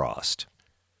of frost.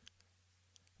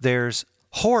 There's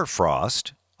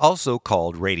hoarfrost, also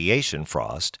called radiation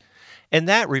frost, and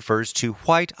that refers to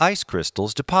white ice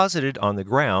crystals deposited on the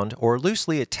ground or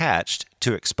loosely attached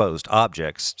to exposed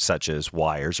objects such as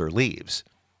wires or leaves.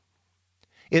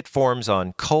 It forms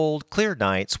on cold, clear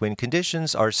nights when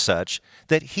conditions are such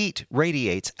that heat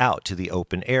radiates out to the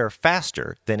open air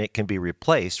faster than it can be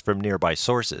replaced from nearby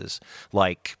sources,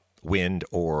 like wind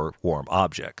or warm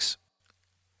objects.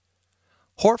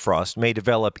 Hoarfrost may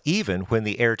develop even when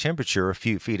the air temperature a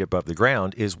few feet above the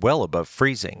ground is well above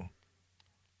freezing.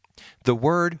 The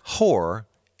word hoar,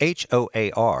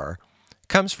 H-O-A-R,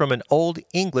 comes from an Old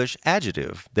English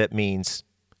adjective that means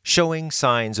showing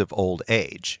signs of old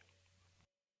age.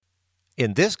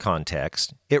 In this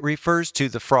context, it refers to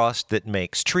the frost that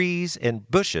makes trees and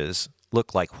bushes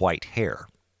look like white hair.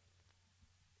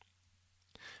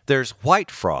 There's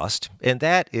white frost, and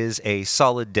that is a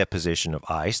solid deposition of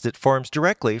ice that forms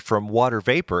directly from water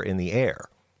vapor in the air.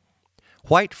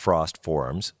 White frost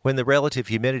forms when the relative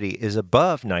humidity is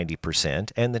above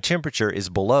 90% and the temperature is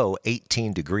below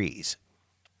 18 degrees.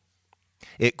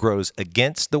 It grows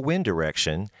against the wind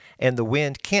direction, and the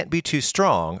wind can't be too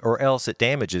strong or else it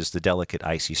damages the delicate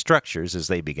icy structures as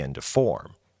they begin to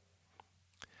form.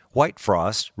 White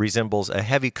frost resembles a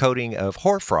heavy coating of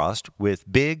hoarfrost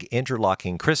with big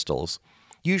interlocking crystals,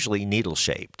 usually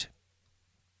needle-shaped.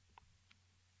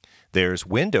 There's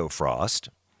window frost,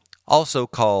 also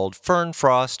called fern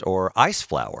frost or ice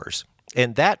flowers,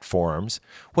 and that forms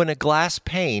when a glass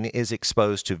pane is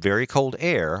exposed to very cold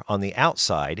air on the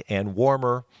outside and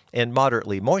warmer and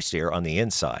moderately moist air on the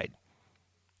inside.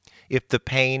 If the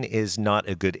pane is not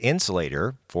a good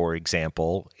insulator, for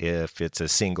example, if it's a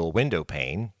single window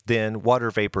pane, then water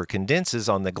vapor condenses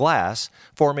on the glass,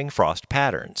 forming frost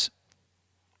patterns.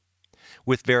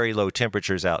 With very low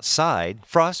temperatures outside,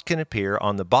 frost can appear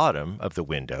on the bottom of the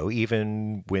window,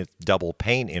 even with double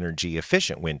pane energy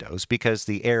efficient windows, because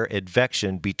the air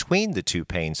advection between the two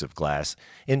panes of glass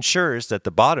ensures that the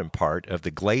bottom part of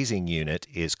the glazing unit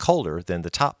is colder than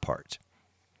the top part.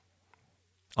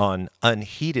 On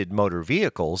unheated motor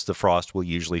vehicles, the frost will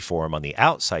usually form on the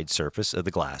outside surface of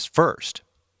the glass first.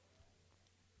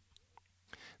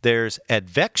 There's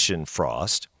advection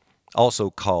frost, also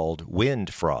called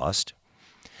wind frost,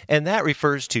 and that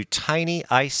refers to tiny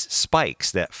ice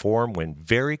spikes that form when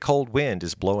very cold wind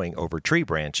is blowing over tree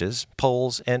branches,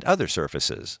 poles, and other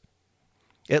surfaces.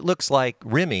 It looks like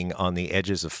rimming on the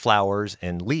edges of flowers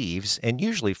and leaves and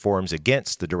usually forms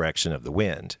against the direction of the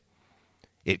wind.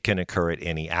 It can occur at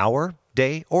any hour,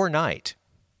 day, or night.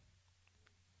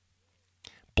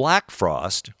 Black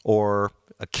frost, or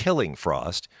a killing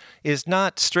frost, is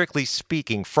not strictly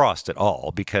speaking frost at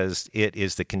all because it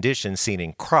is the condition seen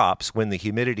in crops when the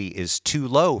humidity is too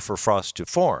low for frost to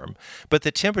form, but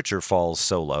the temperature falls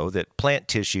so low that plant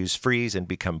tissues freeze and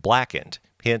become blackened,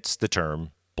 hence the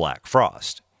term black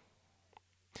frost.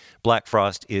 Black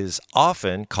frost is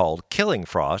often called killing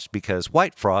frost because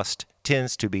white frost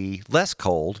tends to be less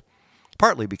cold,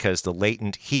 partly because the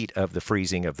latent heat of the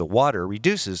freezing of the water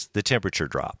reduces the temperature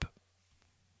drop.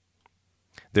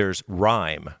 There's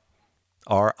rime,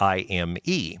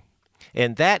 R-I-M-E,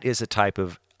 and that is a type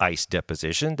of ice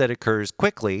deposition that occurs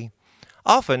quickly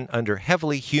often under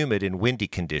heavily humid and windy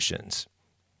conditions.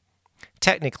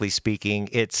 Technically speaking,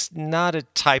 it's not a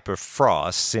type of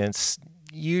frost since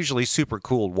usually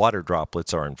supercooled water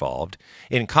droplets are involved,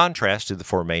 in contrast to the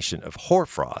formation of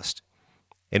hoarfrost,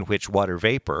 in which water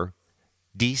vapor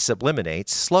desublimates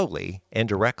slowly and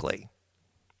directly.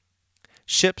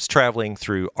 Ships traveling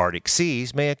through Arctic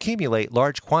seas may accumulate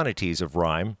large quantities of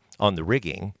rime on the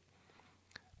rigging,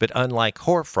 but unlike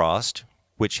hoarfrost,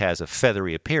 which has a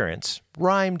feathery appearance,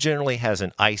 rime generally has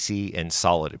an icy and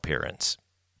solid appearance.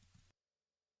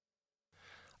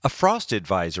 A frost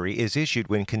advisory is issued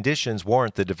when conditions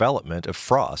warrant the development of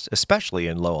frost, especially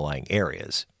in low-lying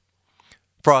areas.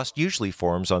 Frost usually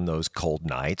forms on those cold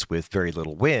nights with very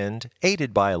little wind,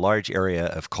 aided by a large area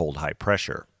of cold high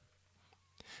pressure.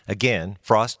 Again,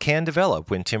 frost can develop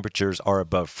when temperatures are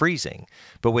above freezing,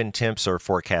 but when temps are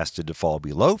forecasted to fall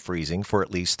below freezing for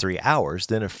at least 3 hours,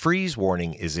 then a freeze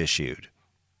warning is issued.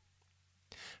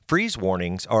 Freeze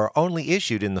warnings are only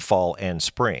issued in the fall and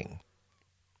spring.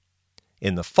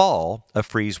 In the fall, a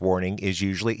freeze warning is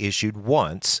usually issued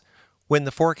once when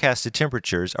the forecasted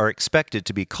temperatures are expected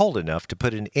to be cold enough to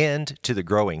put an end to the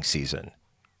growing season.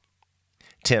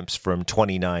 Temps from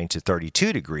 29 to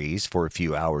 32 degrees for a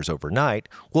few hours overnight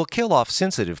will kill off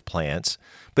sensitive plants,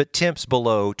 but temps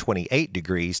below 28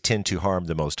 degrees tend to harm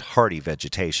the most hardy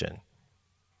vegetation.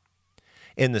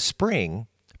 In the spring,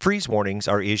 freeze warnings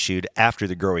are issued after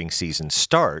the growing season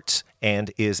starts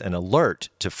and is an alert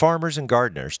to farmers and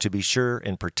gardeners to be sure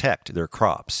and protect their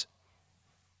crops.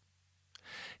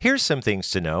 Here's some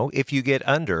things to know if you get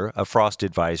under a frost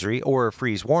advisory or a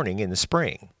freeze warning in the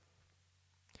spring.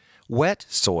 Wet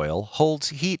soil holds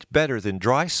heat better than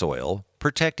dry soil,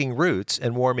 protecting roots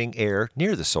and warming air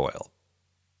near the soil.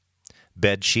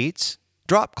 Bed sheets,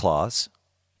 drop cloths,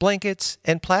 blankets,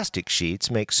 and plastic sheets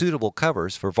make suitable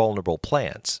covers for vulnerable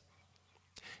plants.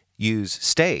 Use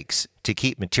stakes to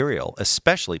keep material,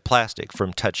 especially plastic,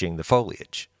 from touching the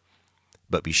foliage.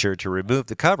 But be sure to remove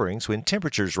the coverings when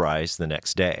temperatures rise the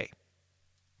next day.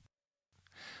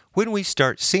 When we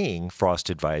start seeing frost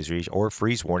advisories or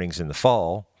freeze warnings in the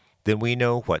fall, then we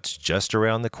know what's just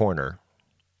around the corner.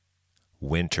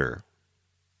 Winter.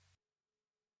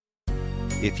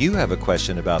 If you have a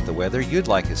question about the weather you'd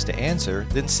like us to answer,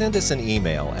 then send us an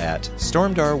email at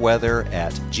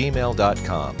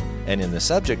stormdarweather@gmail.com and in the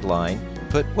subject line,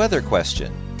 put weather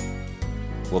question.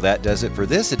 Well, that does it for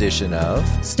this edition of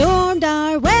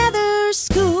Stormdar Weather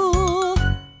School.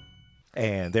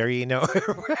 And there you know.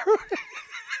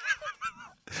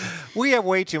 We have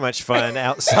way too much fun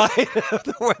outside of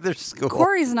the weather school.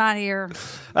 Corey's not here.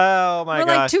 Oh, my gosh.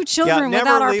 We're like two children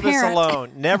without our parent. Never leave us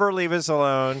alone. Never leave us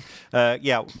alone.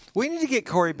 Yeah, we need to get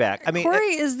Corey back. I mean,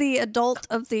 Corey is the adult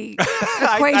of the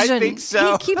equation. I think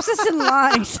so. He keeps us in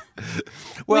line.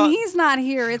 Well, when he's not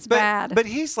here, it's bad. But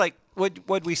he's like,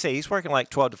 what'd we say? He's working like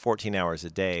 12 to 14 hours a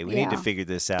day. We need to figure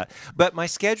this out. But my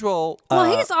schedule...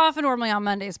 well, he's off normally on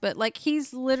Mondays, but like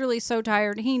he's literally so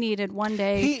tired. He needed one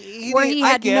day where he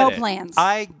had no plans.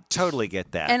 I totally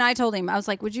get that. And I told him, I was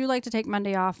like, would you like to take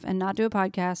Monday off and not do a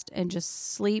podcast and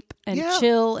just sleep and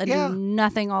chill and do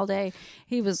nothing all day?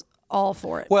 He was all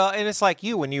for it. Well, and it's like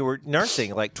you when you were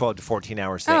nursing like 12 to 14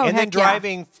 hours a day. And then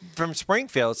driving from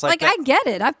Springfield. It's like I get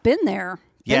it. I've been there.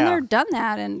 Been there, done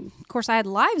that, and of course I had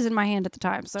lives in my hand at the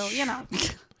time, so you know. A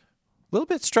little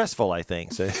bit stressful, I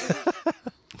think. So.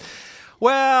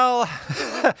 Well,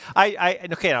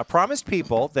 I promised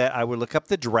people that I would look up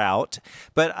the drought,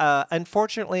 but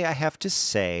unfortunately I have to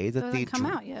say that it hasn't come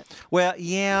out yet. Well,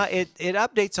 yeah, it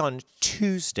updates on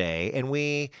Tuesday, and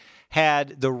we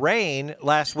had the rain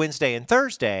last Wednesday and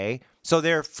Thursday, so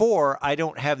therefore I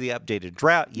don't have the updated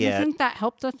drought yet. You think that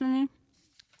helped us any?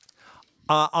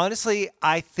 Honestly,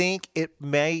 I think it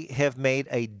may have made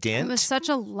a dent. It was such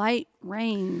a light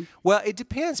rain. Well, it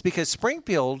depends because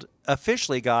Springfield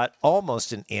officially got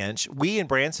almost an inch. We in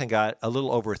Branson got a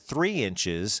little over 3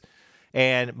 inches,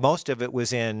 and most of it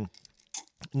was in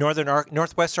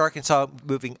northwest Arkansas,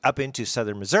 moving up into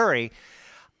southern Missouri.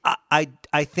 I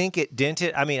think it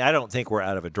dented. I mean, I don't think we're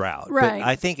out of a drought, right. But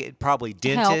I think it probably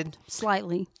dented helped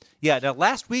slightly. Yeah. Now,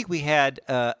 last week we had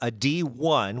a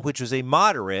D1, which was a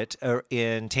moderate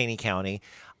in Taney County.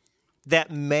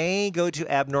 That may go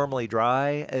to abnormally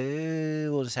dry.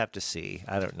 We'll just have to see.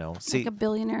 I don't know. Like a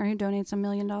billionaire who donates $1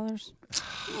 million.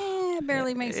 It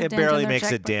barely makes a dent. It barely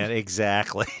makes a dent.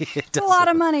 Exactly. It's a lot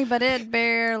of money, but it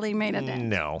barely made a dent.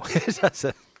 No, it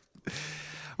doesn't.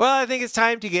 Well, I think it's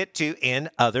time to get to In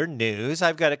Other News.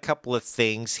 I've got a couple of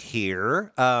things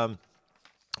here.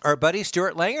 our buddy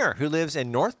Stuart Langer, who lives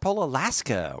in North Pole,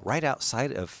 Alaska, right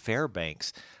outside of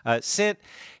Fairbanks, sent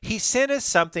us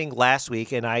something last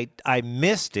week, and I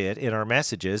missed it in our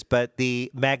messages, but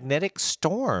the magnetic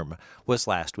storm was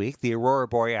last week. The Aurora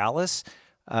Borealis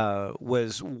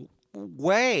was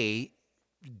way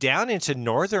down into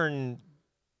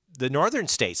the northern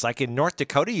states, like in North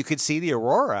Dakota, you could see the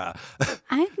aurora.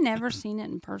 I've never seen it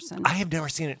in person. I have never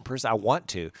seen it in person. I want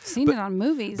to. Seen it on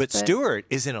movies. But Stuart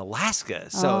is in Alaska,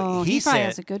 so he probably sent,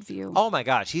 has a good view. Oh my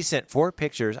gosh, he sent 4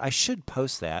 pictures. I should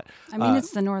post that. I mean,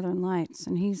 it's the Northern Lights,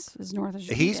 and he's as north as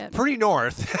you He's can get. pretty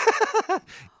north.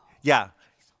 Yeah.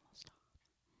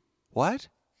 What?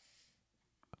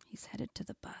 He's headed to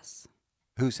the bus.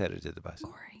 Who's headed to the bus?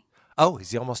 Corey. Oh,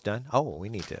 is he almost done? Oh, we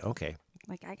need to. Okay.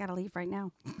 Like, I gotta leave right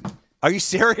now. Are you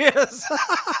serious?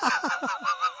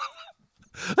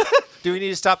 Do we need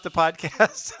to stop the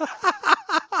podcast?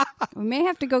 We may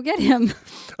have to go get him.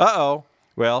 Uh-oh.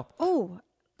 Well, Oh,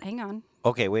 hang on.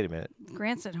 okay, wait a minute.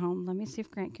 Grant's at home. Let me see if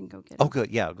Grant can go get him. Oh,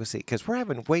 good. Yeah, I'll go see. Because we're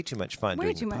having way too much fun Way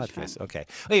doing too the much podcast. fun. Okay.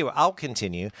 Anyway, I'll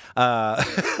continue.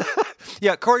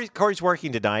 Yeah, Corey's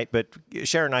working tonight, but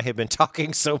Sharon and I have been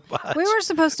talking so much. We were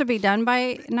supposed to be done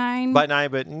by 9. By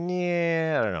 9, but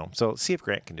yeah, I don't know. So see if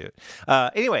Grant can do it.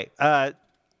 Anyway, I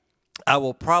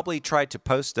will probably try to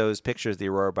post those pictures of the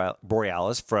Aurora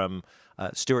Borealis from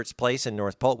Stuart's place in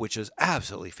North Pole, which is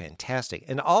absolutely fantastic.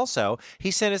 And also, he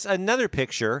sent us another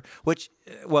picture, which,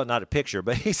 well, not a picture,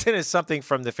 but he sent us something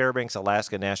from the Fairbanks,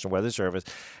 Alaska National Weather Service.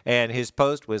 And his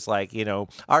post was like,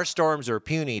 our storms are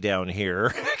puny down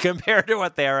here compared to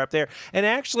what they are up there. And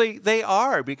actually, they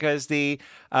are, because the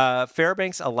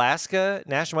Fairbanks, Alaska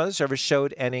National Weather Service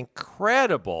showed an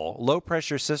incredible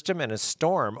low-pressure system and a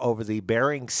storm over the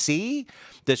Bering Sea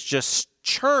that's just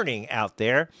churning out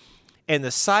there. And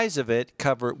the size of it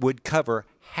would cover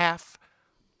half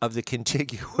of the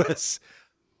contiguous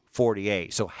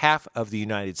 48. So half of the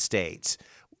United States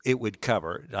it would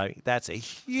cover. That's a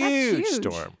huge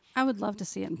storm. I would love to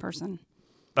see it in person.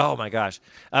 Oh, my gosh.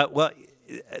 Well,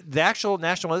 the actual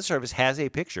National Weather Service has a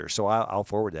picture, so I'll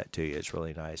forward that to you. It's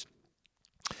really nice.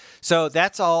 So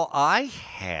that's all I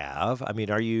have. I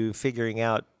mean, are you figuring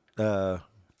out...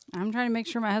 I'm trying to make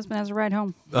sure my husband has a ride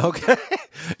home. Okay.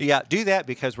 Yeah, do that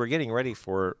because we're getting ready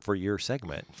for your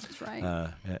segment. That's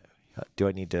right. Do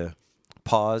I need to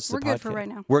pause the podcast? We're good for right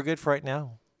now. We're good for right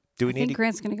now. Do we I need think to?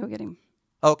 Grant's going to go get him.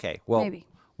 Okay. Well, Maybe.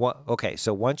 Okay.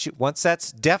 So once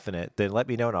that's definite, then let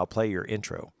me know and I'll play your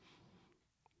intro.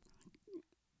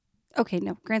 Okay,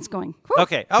 no, Grant's going. Whew.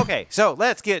 Okay. So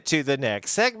let's get to the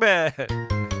next segment.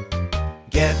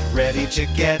 Get ready to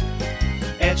get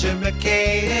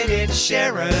educated. It's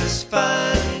Shara's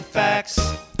Fun Facts.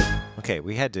 Okay,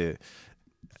 we had to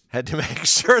make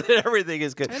sure that everything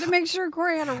is good. I had to make sure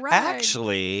Corey had a ride.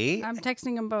 Actually, I'm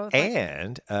texting them both.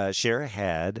 and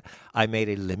Shara I made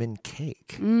a lemon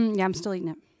cake. Yeah, I'm still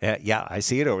eating it. Yeah, I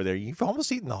see it over there. You've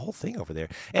almost eaten the whole thing over there.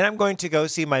 And I'm going to go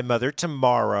see my mother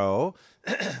tomorrow.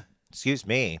 Excuse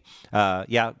me. Going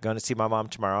to see my mom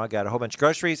tomorrow. I got a whole bunch of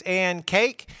groceries and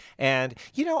cake. And,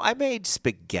 I made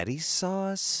spaghetti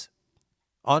sauce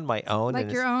on my own.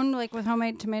 Like your own, like with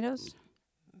homemade tomatoes?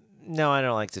 No, I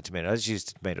don't like the tomato. I just use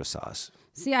tomato sauce.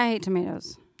 See, I hate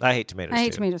tomatoes. I hate tomatoes, I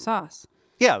hate too. tomato sauce.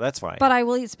 Yeah, that's fine. But I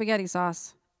will eat spaghetti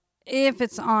sauce if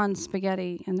it's on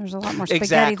spaghetti, and there's a lot more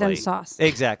spaghetti than sauce.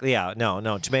 Exactly. Yeah.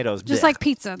 No. Tomatoes. Just like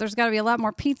pizza. There's got to be a lot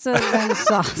more pizza than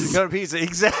sauce. Go to pizza.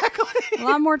 Exactly. A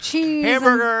lot more cheese.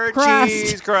 Hamburger, and crust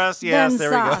cheese, crust. Yes,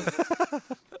 there sauce. we go.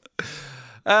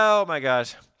 Oh, my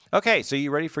gosh. Okay, so you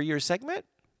ready for your segment?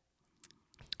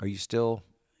 Are you still...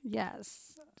 Yes.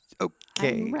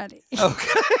 Okay. I'm ready.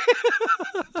 Okay.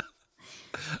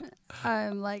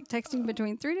 I'm like texting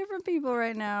between 3 different people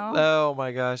right now. Oh,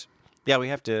 my gosh. Yeah, we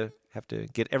have to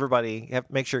get everybody...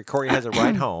 make sure Corey has a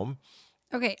ride home.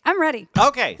 Okay, I'm ready.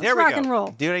 Okay, there we go. Rock and roll.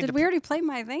 Did we already play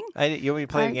my thing? You want me to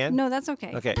play it again? No, that's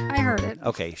okay. Okay. I heard it.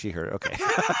 Okay, she heard it. Okay.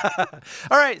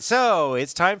 All right, so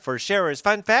it's time for Shara's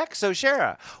Fun Facts. So,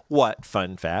 Shara, what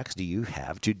fun facts do you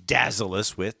have to dazzle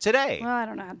us with today? Well, I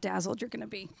don't know how dazzled you're going to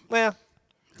be. Well,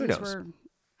 who knows?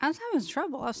 I was having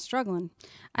trouble. I was struggling.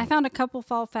 I found a couple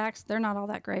fall facts. They're not all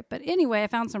that great. But anyway, I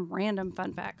found some random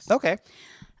fun facts. Okay.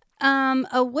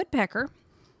 A woodpecker.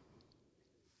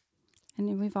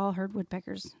 And we've all heard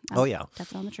woodpeckers. Oh, yeah.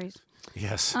 Tapping on the trees.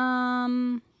 Yes.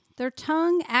 Their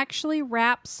tongue actually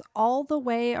wraps all the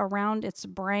way around its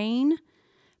brain,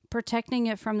 protecting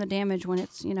it from the damage when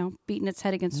it's, beating its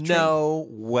head against a tree. No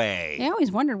way. I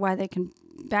always wondered why they can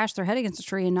bash their head against a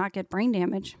tree and not get brain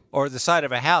damage. Or the side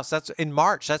of a house. That's in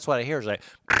March. That's what I hear. It's like,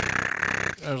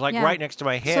 Yeah. right next to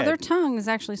my head. So their tongue is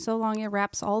actually so long it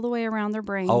wraps all the way around their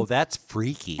brain Oh, that's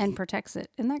freaky. and protects it.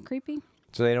 Isn't that creepy?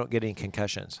 So they don't get any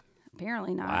concussions.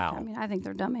 Apparently not. Wow. I mean, I think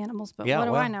they're dumb animals, but Yeah, what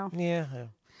do well, I know? Yeah.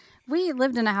 We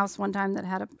lived in a house one time that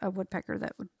had a woodpecker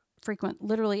that would frequent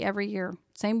literally every year.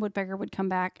 Same woodpecker would come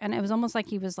back, and it was almost like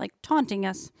he was like taunting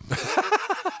us.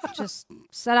 Just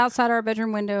sat outside our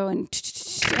bedroom window and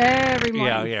every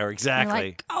morning. Yeah, We're exactly.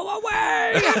 like, go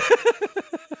away!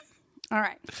 All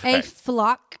right. A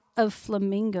flock of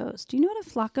flamingos. Do you know what a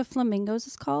flock of flamingos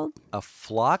is called? A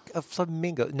flock of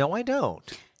flamingos. No, I don't.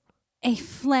 A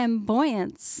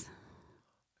flamboyance.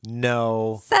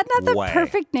 No. Is that not the way.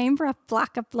 perfect name for a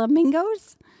flock of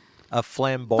flamingos? A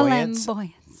flamboyance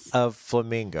Flamboyance. of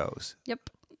flamingos. Yep.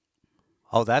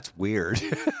 Oh, that's weird.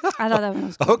 I thought that one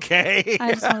was cool. Okay.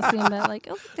 I just want to see him like,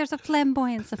 oh, there's a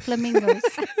flamboyance of flamingos.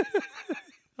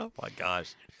 Oh my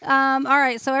gosh. All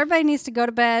right, so everybody needs to go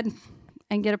to bed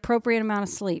and get appropriate amount of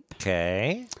sleep.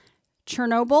 Okay.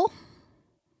 Chernobyl,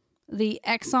 the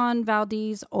Exxon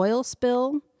Valdez oil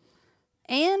spill,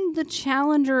 and the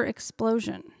Challenger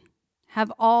explosion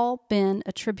have all been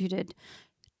attributed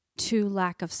to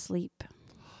lack of sleep.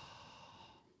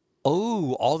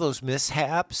 Oh, all those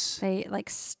mishaps. They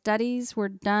studies were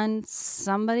done.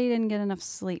 Somebody didn't get enough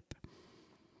sleep.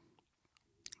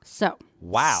 So,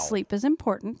 Wow. sleep is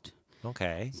important.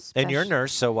 Okay. And you're a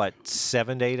nurse, so what,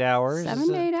 7 to 8 hours? 7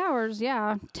 to 8 hours,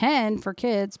 yeah. 10 for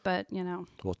kids, but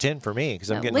Well, 10 for me because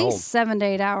I'm at getting least old. 7 to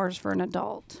 8 hours for an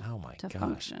adult Oh my to gosh.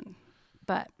 function.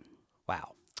 But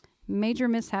Wow. major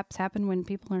mishaps happen when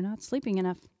people are not sleeping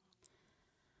enough.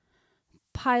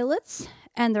 Pilots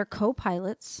and their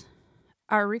co-pilots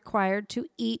are required to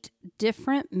eat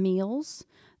different meals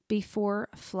before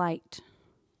flight.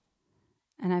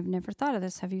 And I've never thought of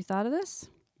this. Have you thought of this?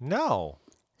 No.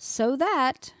 So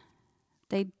that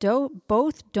they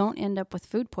both don't end up with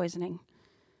food poisoning.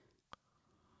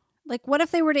 Like, what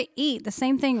if they were to eat the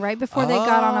same thing right before they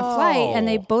got on a flight and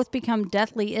they both become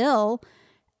deathly ill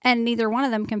and neither one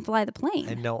of them can fly the plane?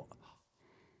 And no.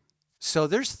 So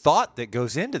there's thought that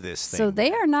goes into this thing. So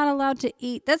they are not allowed to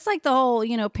eat. That's like the whole,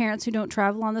 parents who don't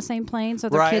travel on the same plane so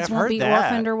their Right, kids I've won't heard be that.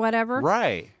 orphaned or whatever.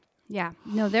 Right. Yeah.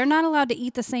 No, they're not allowed to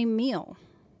eat the same meal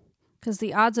because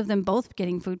the odds of them both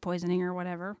getting food poisoning or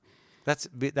whatever.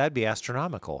 That'd be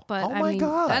astronomical. But oh I my mean,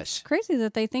 gosh. that's crazy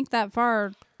that they think that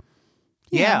far.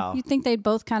 You Yeah. know, you'd think they'd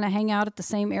both kind of hang out at the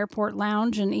same airport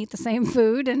lounge and eat the same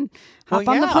food and hop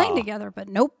on the plane together. But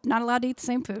nope, not allowed to eat the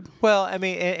same food. Well, I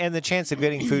mean, and the chance of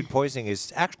getting food poisoning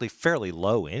is actually fairly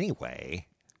low anyway.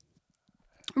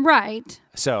 Right.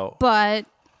 So, But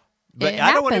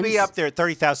I don't want to be happens. up there at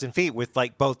 30,000 feet with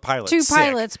both pilots. Two sick.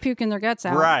 pilots puking their guts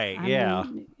out. Right, I yeah.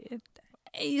 mean,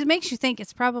 it makes you think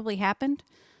it's probably happened.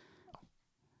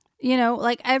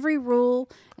 Every rule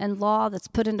and law that's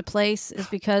put into place is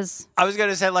because I was going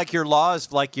to say your laws,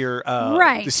 your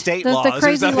right, the state the laws, or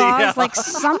crazy something. laws. Yeah.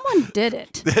 Someone did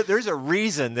it. There's a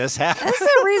reason this happened. That's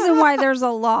the reason why there's a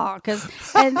law,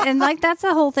 and that's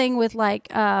the whole thing with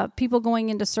people going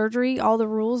into surgery. All the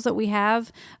rules that we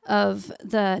have of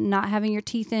the not having your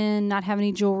teeth in, not having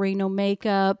any jewelry, no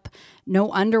makeup,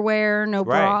 no underwear, no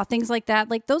bra, Right. things like that.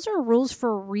 Those are rules for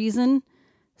a reason.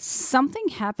 Something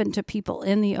happened to people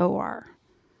in the OR.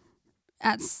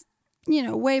 That's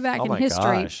way back Oh in my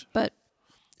history, gosh. but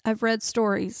I've read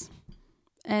stories,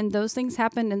 and those things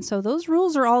happened, and so those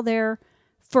rules are all there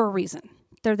for a reason.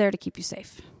 They're there to keep you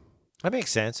safe. That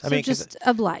makes sense. So I mean, just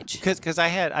oblige. because I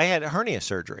had hernia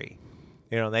surgery.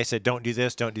 And they said don't do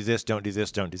this, don't do this, don't do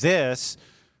this, don't do this.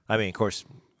 I mean, of course,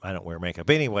 I don't wear makeup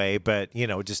anyway, but You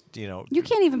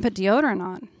can't even put deodorant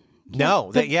on.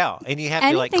 No, and you have to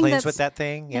Anything cleanse that's- with that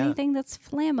thing. Yeah. Anything that's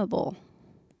flammable.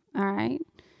 All right.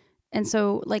 And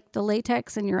so the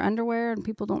latex in your underwear, and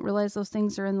people don't realize those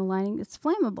things are in the lining, it's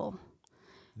flammable.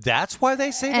 That's why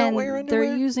they say don't And wear underwear.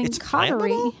 they're using It's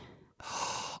cautery. flammable?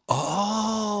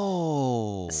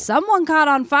 Oh, Someone caught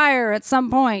on fire at some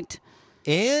point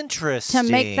interesting. to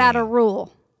make that a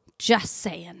rule. Just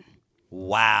saying.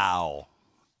 Wow.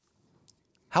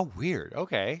 How weird.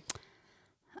 Okay.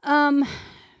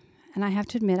 And I have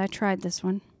to admit, I tried this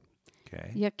one.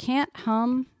 Okay. You can't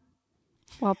hum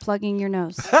while plugging your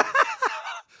nose.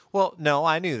 Well, no,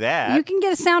 I knew that. You can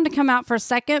get a sound to come out for a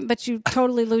second, but you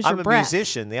totally lose I'm your a breath.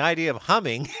 musician. The idea of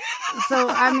humming, So,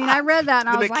 I read that and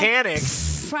I the was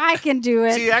mechanics. like, I can do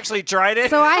it. So you actually tried it?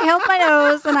 So I held my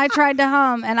nose and I tried to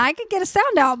hum, and I could get a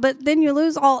sound out, but then you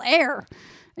lose all air.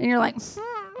 And you're like,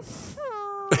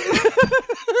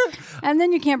 and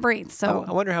then you can't breathe. So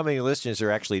I wonder how many listeners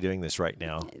are actually doing this right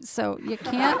now. So you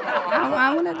can't.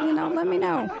 I want to, let me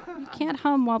know. You can't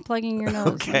hum while plugging your nose.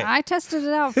 Okay. I tested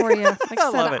it out for you. Like I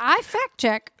love said, it. I fact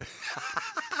check.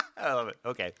 I love it.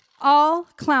 Okay. All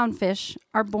clownfish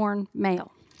are born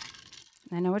male.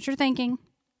 I know what you're thinking.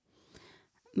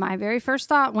 My very first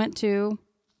thought went to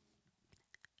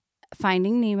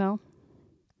Finding Nemo.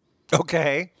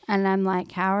 Okay. And I'm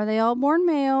like, how are they all born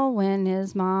male when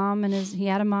his mom and he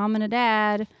had a mom and a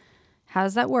dad? How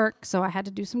does that work? So I had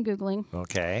to do some Googling.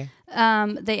 Okay.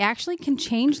 They actually can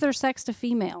change their sex to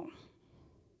female,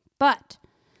 but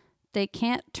they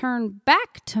can't turn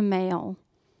back to male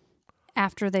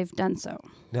after they've done so.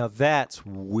 Now that's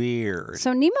weird.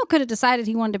 So Nemo could have decided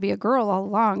he wanted to be a girl all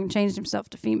along and changed himself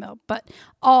to female, but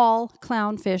all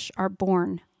clownfish are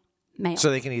born male. So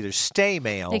they can either stay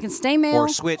male, they can stay male or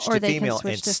switch to they can female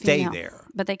switch and to stay female. there.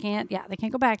 But they can't. Yeah, they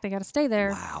can't go back. They got to stay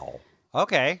there. Wow.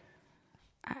 Okay.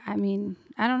 I mean,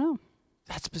 I don't know.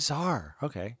 That's bizarre.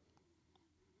 Okay.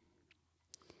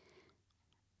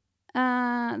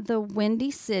 The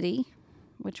Windy City,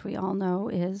 which we all know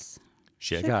is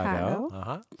Chicago.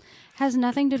 Uh-huh. has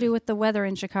nothing to do with the weather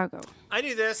in Chicago. I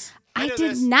knew this. I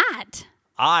did not.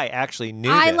 I actually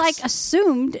knew I this.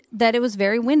 assumed that it was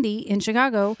very windy in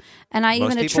Chicago, and I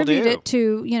Most even people attribute do. it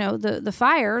to the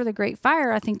fire, the Great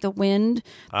Fire. I think the wind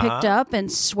picked up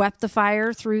and swept the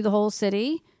fire through the whole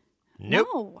city. Nope.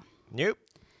 No.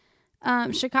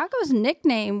 Nope. Chicago's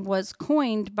nickname was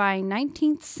coined by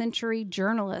 19th century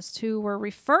journalists who were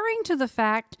referring to the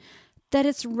fact that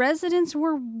its residents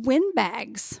were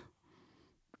windbags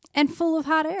and full of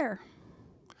hot air.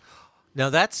 Now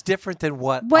that's different than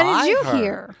what What I did you heard.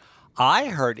 hear? I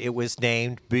heard it was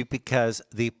named because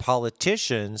the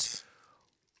politicians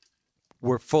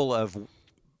were full of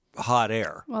hot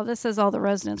air. Well, this says all the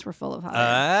residents were full of hot air.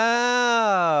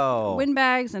 Oh.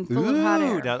 Windbags and full of hot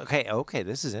Ooh, air. now, okay,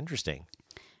 this is interesting.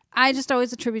 I just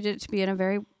always attributed it to being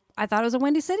I thought it was a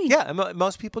windy city. Yeah,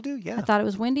 most people do, I yeah. thought it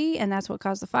was windy, and that's what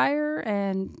caused the fire,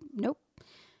 and nope.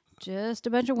 Just a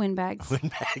bunch of windbags.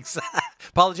 Windbags.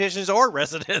 Politicians or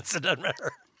residents, it doesn't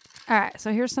matter. All right,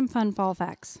 so here's some fun fall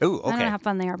facts. Ooh, I don't okay. know how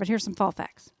fun they are, but here's some fall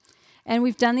facts. And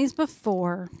we've done these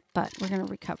before, but we're going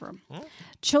to recover them.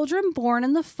 Children born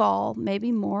in the fall may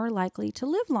be more likely to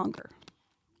live longer.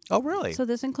 Oh, really? So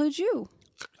this includes you.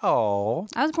 Oh.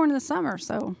 I was born in the summer,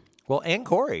 so Well, and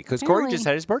Corey, because Corey Apparently. just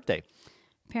had his birthday.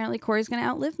 apparently Corey's going to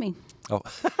outlive me. Oh.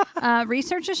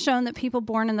 Research has shown that people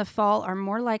born in the fall are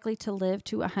more likely to live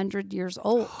to 100 years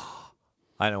old.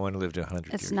 I don't want to live to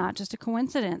 100 It's years. not just a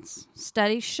coincidence.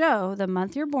 Studies show the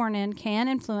month you're born in can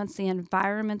influence the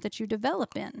environment that you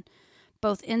develop in,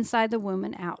 both inside the womb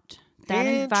and out. That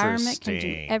environment can do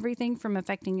Interesting. everything from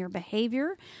affecting your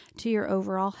behavior to your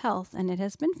overall health, and it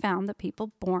has been found that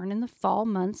people born in the fall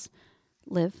months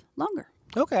live longer.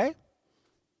 Okay.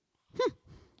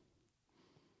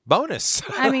 Bonus.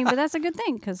 I mean, but that's a good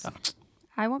thing because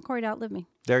I want Corey to outlive me.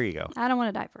 There you go. I don't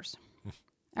want to die first.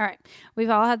 All right. We've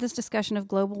all had this discussion of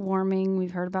global warming.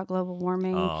 We've heard about global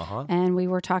warming. And we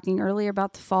were talking earlier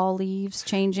about the fall leaves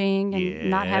changing and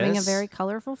not having a Yes. very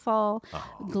colorful fall.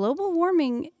 Global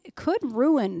warming could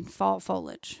ruin fall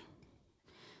foliage.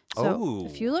 So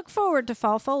if you look forward to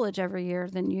fall foliage every year,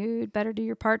 then you'd better do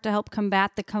your part to help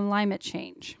combat the climate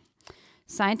change.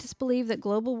 Scientists believe that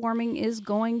global warming is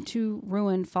going to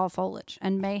ruin fall foliage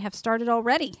and may have started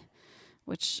already,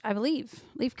 which I believe.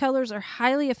 Leaf colors are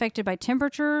highly affected by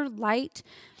temperature, light,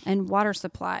 and water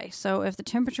supply. So if the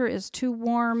temperature is too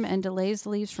warm and delays the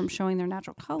leaves from showing their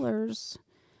natural colors,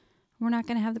 we're not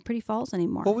going to have the pretty falls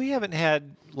anymore. Well, we haven't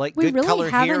had We good really color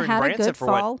haven't here in had a Branson good for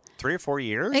fall. what, 3 or 4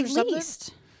 years At or something?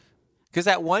 least. Because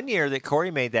that one year that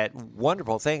Corey made that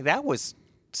wonderful thing, that was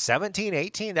 17,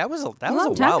 18. That was a long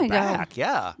while time ago. back.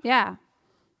 Yeah. Yeah.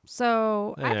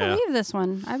 So I Yeah. believe this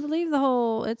one. I believe the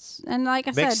whole and like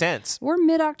I Makes said, sense. we're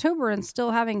mid-October and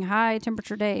still having high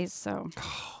temperature days. So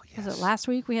was it last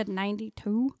week we had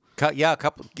 92? A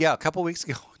couple weeks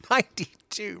ago.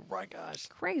 92. My gosh.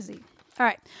 Crazy. All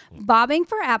right. Bobbing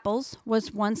for apples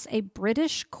was once a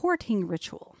British courting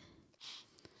ritual.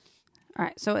 All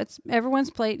right. So it's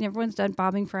everyone's done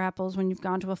bobbing for apples when you've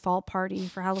gone to a fall party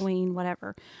for Halloween,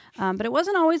 whatever. But it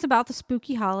wasn't always about the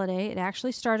spooky holiday. It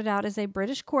actually started out as a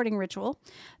British courting ritual.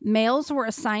 Males were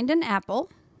assigned an apple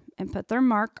and put their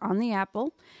mark on the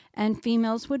apple, and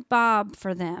females would bob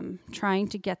for them, trying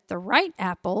to get the right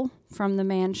apple from the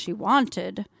man she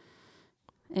wanted.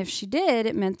 If she did,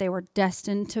 it meant they were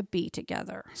destined to be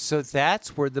together. So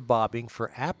that's where the bobbing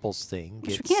for apples thing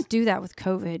Which gets. we can't do that with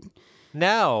COVID.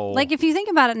 No. Like, if you think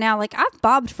about it now, like, I've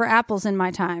bobbed for apples in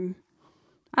my time.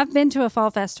 I've been to a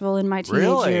fall festival in my teenage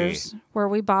Really? years where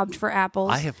we bobbed for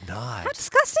apples. I have not. How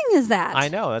disgusting is that? I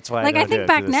know. That's why Like, I think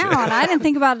back now, and I didn't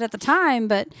think about it at the time,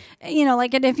 but,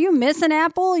 like, if you miss an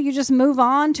apple, you just move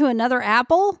on to another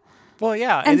apple. Well,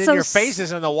 yeah. And And then so your face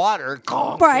is in the water.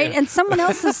 Right. And someone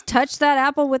else has touched that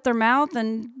apple with their mouth,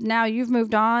 and now you've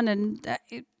moved on, and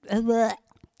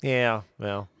Yeah.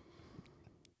 Well,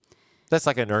 that's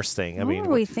like a nurse thing. I what mean,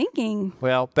 were we thinking?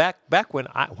 well, back when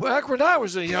I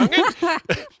was a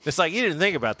youngin', it's like you didn't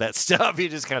think about that stuff. You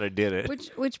just kind of did it.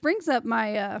 Which brings up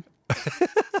my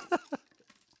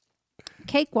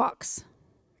cakewalks.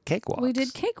 Cakewalks. We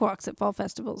did cakewalks at fall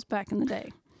festivals back in the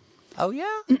day. Oh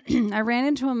yeah. I ran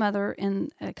into a mother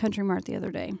in a Country Mart the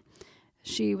other day.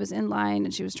 She was in line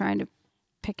and she was trying to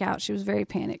pick out. She was very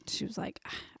panicked. She was like,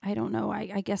 I don't know.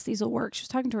 I guess these will work. She was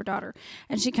talking to her daughter.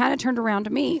 And she kind of turned around to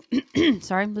me.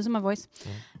 Sorry, I'm losing my voice.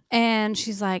 And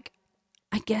she's like,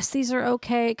 I guess these are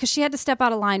okay. Because she had to step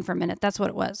out of line for a minute. That's what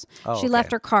it was. Oh, she okay.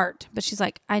 left her cart. But she's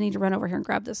like, I need to run over here and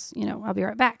grab this. I'll be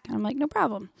right back. And I'm like, no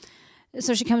problem.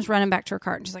 So she comes running back to her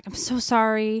cart and she's like, I'm so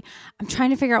sorry. I'm trying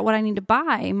to figure out what I need to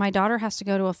buy. My daughter has to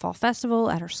go to a fall festival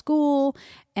at her school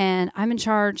and I'm in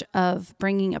charge of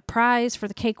bringing a prize for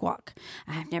the cakewalk.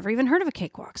 I've never even heard of a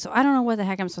cakewalk, so I don't know what the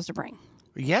heck I'm supposed to bring.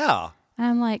 Yeah. And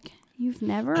I'm like, you've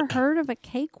never heard of a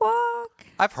cakewalk?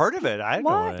 I've heard of it. I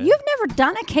What? know. You've never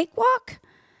done a cakewalk?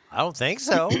 I don't think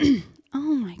so. Oh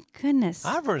my goodness.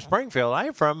 I'm from Springfield.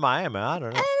 I'm from Miami. I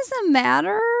don't know. It doesn't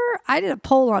matter. I did a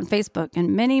poll on Facebook,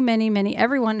 and many,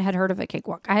 everyone had heard of a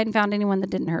cakewalk. I hadn't found anyone that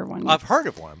didn't heard of one yet. I've heard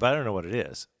of one, but I don't know what it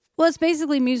is. Well, it's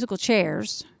basically musical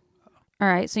chairs. All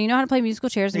right, so you know how to play musical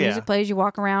chairs. The Yeah. music plays, you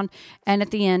walk around, and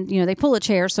at the end, they pull a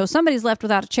chair, so somebody's left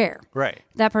without a chair. Right.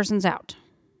 That person's out.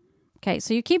 Okay,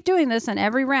 so you keep doing this, and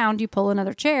every round you pull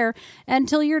another chair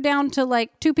until you're down to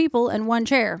like 2 people and 1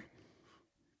 chair.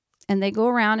 And they go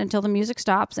around until the music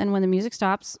stops. And when the music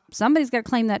stops, somebody's got to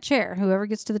claim that chair. Whoever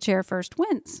gets to the chair first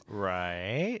wins.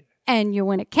 Right. And you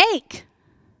win a cake.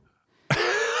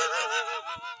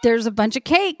 There's a bunch of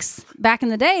cakes. Back in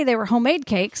the day, they were homemade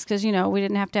cakes because, we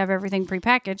didn't have to have everything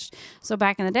prepackaged. So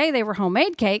back in the day, they were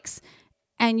homemade cakes.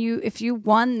 And if you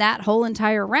won that whole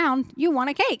entire round, you won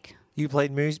a cake. You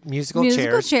played musical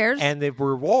chairs. And the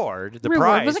reward, the Reward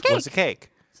prize, was a cake. was a cake.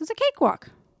 So it's a cakewalk.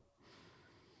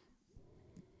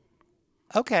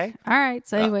 Okay. All right.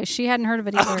 So anyway, she hadn't heard of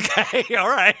it either. Okay. All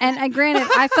right. And granted,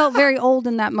 I felt very old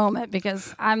in that moment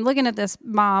because I'm looking at this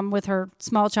mom with her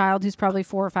small child who's probably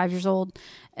 4 or 5 years old.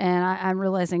 And I'm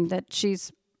realizing that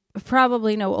she's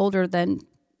probably no older than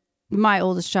my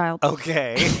oldest child.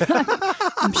 Okay.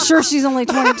 I'm sure she's only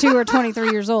 22 or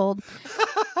 23 years old.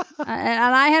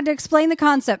 And I had to explain the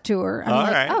concept to her. I'm All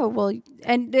like, right. oh, well,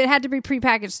 and it had to be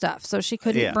prepackaged stuff. So she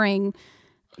couldn't Yeah. bring,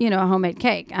 a homemade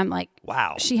cake. I'm like,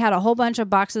 Wow. She had a whole bunch of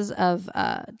boxes of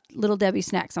Little Debbie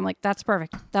snacks. I'm like, that's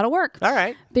perfect. That'll work. All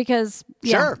right. Because,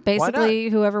 Sure. Why basically,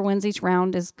 whoever wins each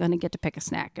round is going to get to pick a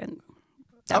snack. And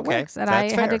that Okay. works. And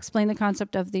That's I had fair. to explain the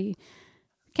concept of the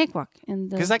cakewalk.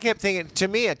 Because I kept thinking, to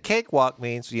me, a cakewalk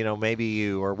means, maybe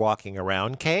you are walking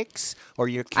around cakes or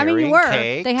you're carrying you were.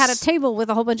 cakes. They had a table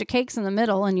with a whole bunch of cakes in the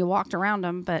middle, and you walked around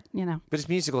them. But, But it's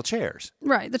musical chairs.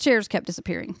 Right. The chairs kept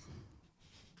disappearing.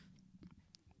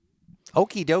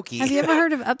 Okie dokie. Have you ever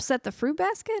heard of Upset the Fruit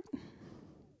Basket?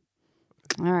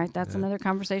 All right. That's another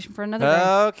conversation for another day.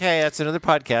 Okay, that's another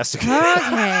podcast.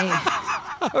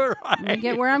 Okay. All right. You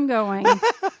get where I'm going. I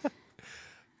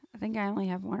think I only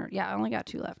have one. I only got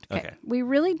 2 left. Okay. We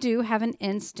really do have an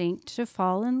instinct to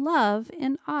fall in love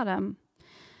in autumn.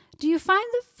 Do you find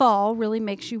the fall really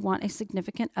makes you want a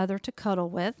significant other to cuddle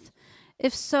with?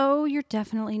 If so, you're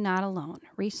definitely not alone.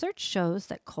 Research shows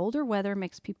that colder weather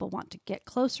makes people want to get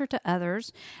closer to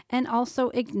others and also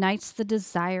ignites the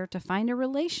desire to find a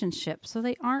relationship so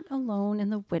they aren't alone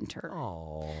in the winter.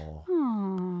 Oh.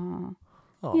 Aww.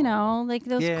 Aw. Like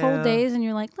those Yeah. cold days and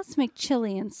you're like, let's make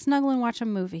chili and snuggle and watch a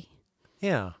movie.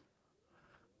 Yeah.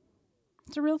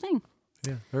 It's a real thing.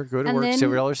 Yeah. Or go to And work then-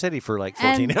 $0 City for like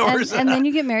 14 hours. And then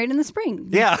you get married in the spring.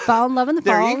 You Yeah. fall in love in the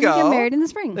There fall you and you go. get married in the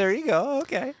spring. There you go.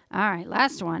 Okay. All right,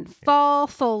 last one. Fall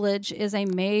foliage is a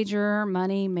major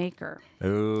money maker.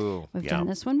 Ooh. We've yeah. done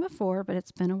this one before, but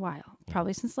it's been a while.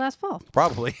 Probably since last fall.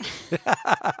 Probably.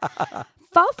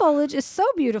 Fall foliage is so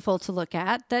beautiful to look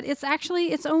at that it's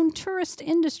actually its own tourist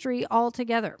industry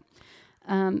altogether.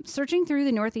 Searching through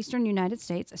the northeastern United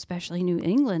States, especially New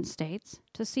England states,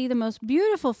 to see the most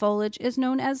beautiful foliage is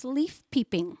known as leaf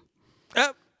peeping.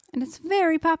 And it's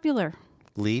very popular.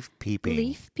 Leaf peeping.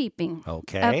 Leaf peeping.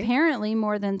 Okay. Apparently,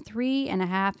 more than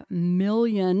 3.5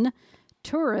 million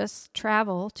tourists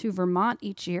travel to Vermont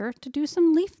each year to do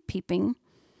some leaf peeping,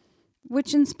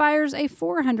 which inspires a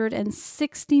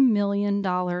 $460 million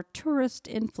tourist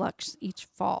influx each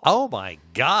fall. Oh, my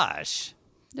gosh.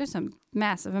 There's some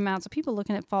massive amounts of people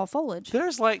looking at fall foliage.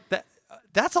 There's like that.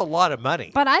 That's a lot of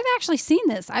money. But I've actually seen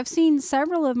this. I've seen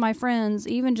several of my friends,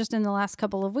 even just in the last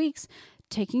couple of weeks,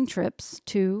 taking trips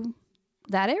to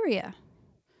that area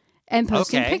and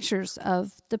posting pictures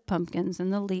of the pumpkins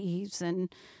and the leaves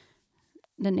and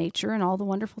the nature and all the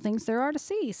wonderful things there are to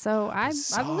see. So I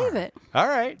believe it. All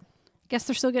right. Guess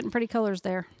they're still getting pretty colors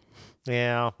there.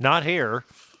 Yeah, not here.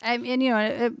 And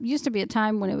it used to be a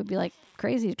time when it would be like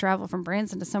crazy to travel from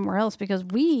Branson to somewhere else because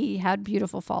we had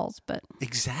beautiful falls, but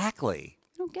Exactly.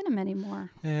 we don't get them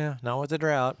anymore. Yeah, not with the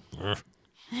drought.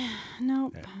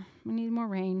 Nope. We need more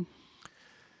rain.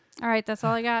 All right, that's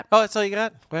all I got. Oh, that's all you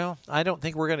got? Well, I don't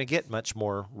think we're going to get much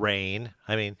more rain.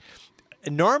 I mean,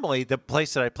 normally the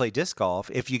place that I play disc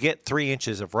golf, if you get 3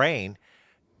 inches of rain,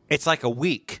 it's like a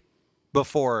week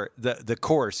before the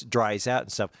course dries out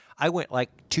and stuff. I went like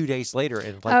 2 days later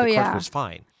and the course was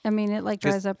fine. I mean, it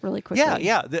dries up really quickly.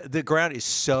 Yeah. The ground is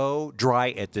so dry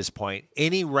at this point.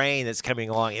 Any rain that's coming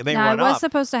along, it may now, run I was off.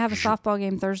 supposed to have a softball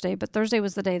game Thursday, but Thursday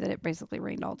was the day that it basically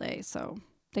rained all day, so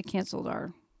they canceled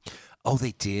our. Oh,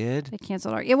 they did? They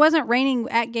canceled our. It wasn't raining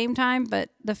at game time, but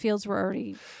the fields were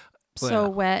already so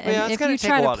wet, and if you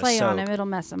try to play on them, it'll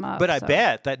mess them up. But I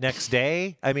bet that next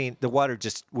day, I mean, the water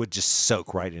would just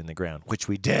soak right in the ground, which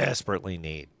we desperately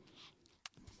need.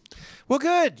 Well,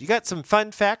 good. You got some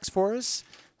fun facts for us.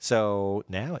 So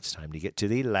now it's time to get to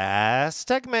the last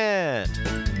segment.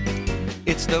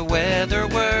 It's the weather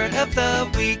word of the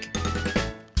week.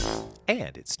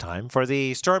 And it's time for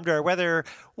the Storm Door weather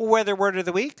word of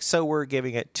the week. So we're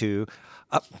giving it to,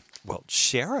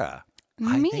 Shara.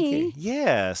 Me?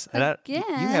 Yes. And you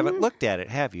haven't looked at it,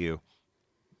 have you?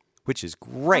 Which is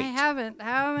great. I haven't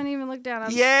even looked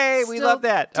down. Yay, we love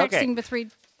that. Texting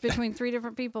between 3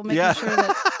 different people, making sure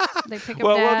that they pick up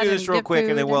Well, Dad we'll do this real quick,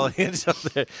 and then we'll end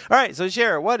something. All right, so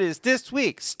Shara, what is this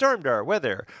week's Storm Door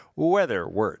weather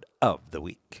word of the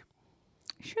week?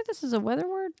 You sure this is a weather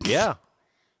word? Yeah.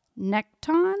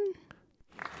 Nekton?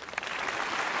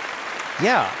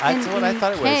 Yeah, that's what I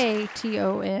thought it was.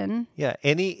 Nekton. Yeah,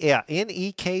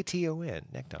 Nekton.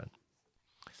 Nekton.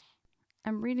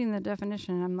 I'm reading the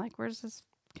definition, and I'm like, where does this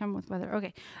come with weather?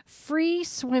 Okay. Free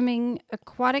swimming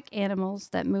aquatic animals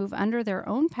that move under their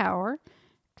own power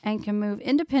and can move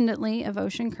independently of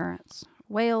ocean currents.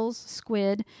 Whales,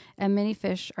 squid, and many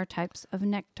fish are types of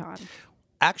nekton.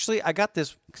 Actually, I got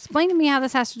this. Explain to me how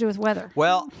this has to do with weather.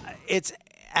 Well, it's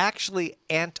actually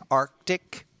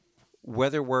Antarctic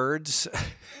weather words.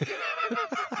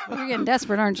 You're getting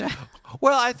desperate, aren't you?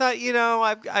 Well, I thought,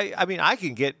 I mean, I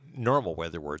can get normal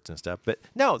weather words and stuff, but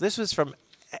no, this was from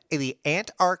the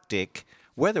Antarctic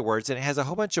weather words, and it has a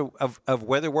whole bunch of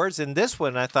weather words. And this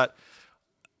one, I thought,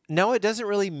 no, it doesn't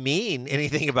really mean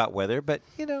anything about weather, but,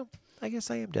 I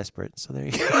guess I am desperate, so there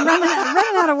you go. I'm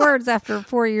running out of words after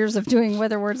 4 years of doing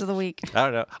weather words of the week. I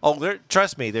don't know. Oh,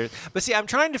 trust me. But see, I'm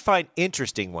trying to find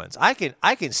interesting ones. I can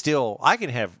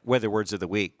have weather words of the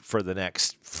week for the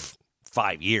next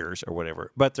 5 years or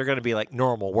whatever, but they're going to be like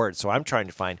normal words. So I'm trying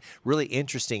to find really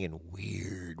interesting and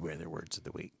weird weather words of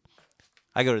the week.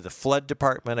 I go to the flood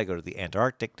department. I go to the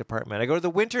Antarctic department. I go to the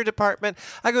winter department.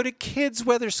 I go to kids'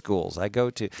 weather schools. I go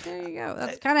to. There you go.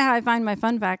 That's kind of how I find my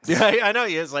fun facts. Yeah, I know.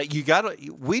 It's like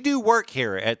we do work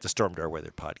here at the Storm Door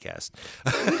Weather Podcast.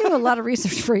 We do a lot of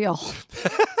research for y'all.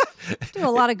 Do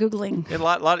a lot of Googling. And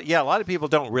a lot of people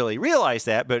don't really realize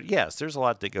that, but yes, there's a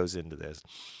lot that goes into this.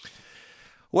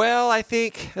 Well, I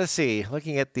think, let's see,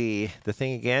 looking at the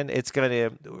thing again, we're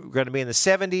going to be in the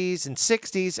 70s and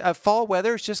 60s. Fall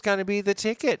weather is just going to be the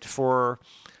ticket for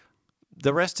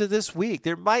the rest of this week.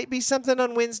 There might be something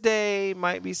on Wednesday,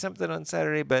 might be something on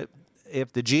Saturday, but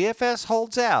if the GFS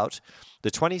holds out,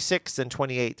 the 26th and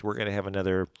 28th, we're going to have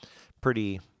another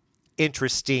pretty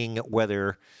interesting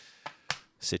weather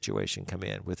situation come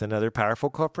in with another powerful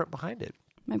culprit behind it.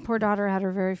 My poor daughter had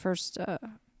her very first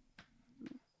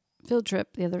field trip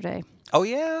the other day. Oh,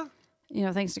 yeah?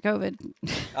 Thanks to COVID.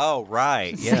 Oh,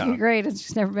 right. Yeah. Second grade, and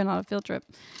she's never been on a field trip.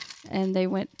 And they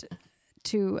went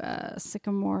to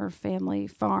Sycamore Family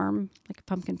Farm, like a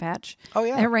pumpkin patch. Oh,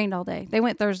 yeah. And it rained all day. They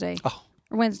went Thursday or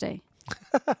Wednesday.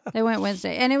 They went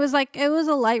Wednesday. And it was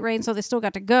a light rain, so they still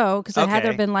got to go because had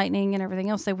there been lightning and everything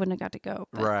else, they wouldn't have got to go.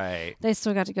 But right. They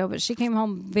still got to go, but she came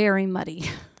home very muddy.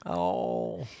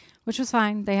 Oh. Which was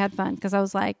fine. They had fun because I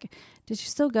was like, did you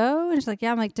still go? And she's like,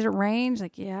 yeah. I'm like, did it rain? She's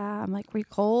like, yeah. I'm like, were you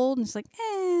cold? And she's like,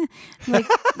 eh. I'm like,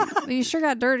 well, you sure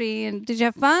got dirty. And did you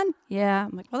have fun? Yeah.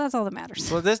 I'm like, well, that's all that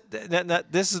matters. Well,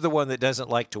 this is the one that doesn't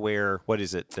like to wear, what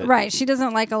is it? Right. She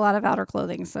doesn't like a lot of outer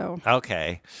clothing, so.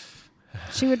 Okay.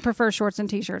 She would prefer shorts and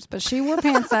T-shirts, but she wore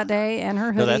pants that day and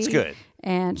her hoodie. No, that's good.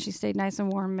 And she stayed nice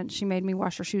and warm, and she made me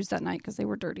wash her shoes that night because they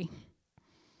were dirty.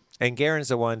 And Garen's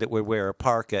the one that would wear a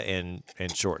parka and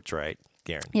shorts, right?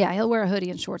 Garen. Yeah, he'll wear a hoodie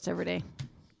and shorts every day.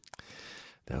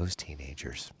 Those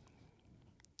teenagers.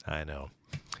 I know.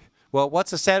 Well,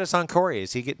 what's the status on Corey?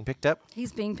 Is he getting picked up?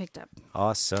 He's being picked up.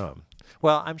 Awesome.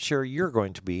 Well, I'm sure you're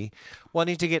going to be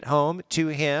wanting to get home to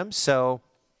him, so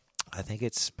I think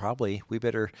it's probably we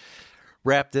better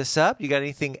wrap this up. You got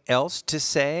anything else to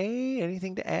say?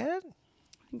 Anything to add?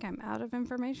 I think I'm out of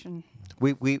information.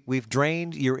 We've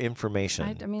drained your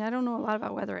information. I mean, I don't know a lot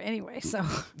about weather anyway, so.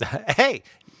 Hey,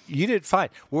 you did fine.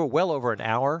 We're well over an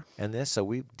hour in this, so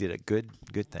we did a good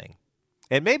thing.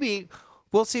 And maybe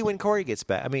we'll see when Corey gets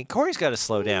back. I mean, Corey's got to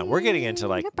slow down. We're getting into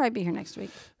like... He'll probably be here next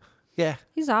week. Yeah.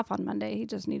 He's off on Monday. He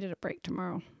just needed a break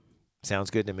tomorrow.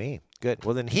 Sounds good to me. Good.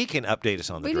 Well, then he can update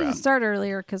us on the We drought. didn't start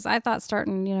earlier because I thought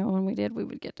starting, when we did, we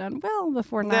would get done well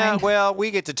before 9. Nah, well,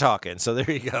 we get to talking, so there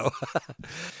you go.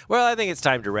 Well, I think it's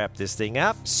time to wrap this thing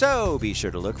up. So be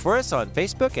sure to look for us on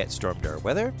Facebook at Stormdar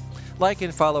Weather. Like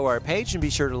and follow our page, and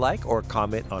be sure to like or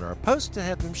comment on our posts to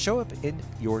have them show up in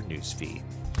your newsfeed.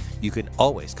 You can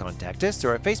always contact us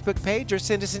through our Facebook page or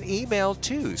send us an email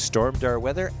to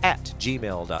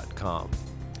stormdarweather@gmail.com.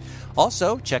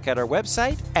 Also, check out our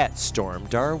website at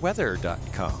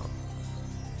stormdarweather.com.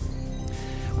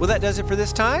 Well, that does it for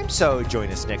this time, so join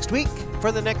us next week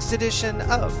for the next edition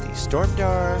of the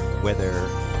Stormdar Weather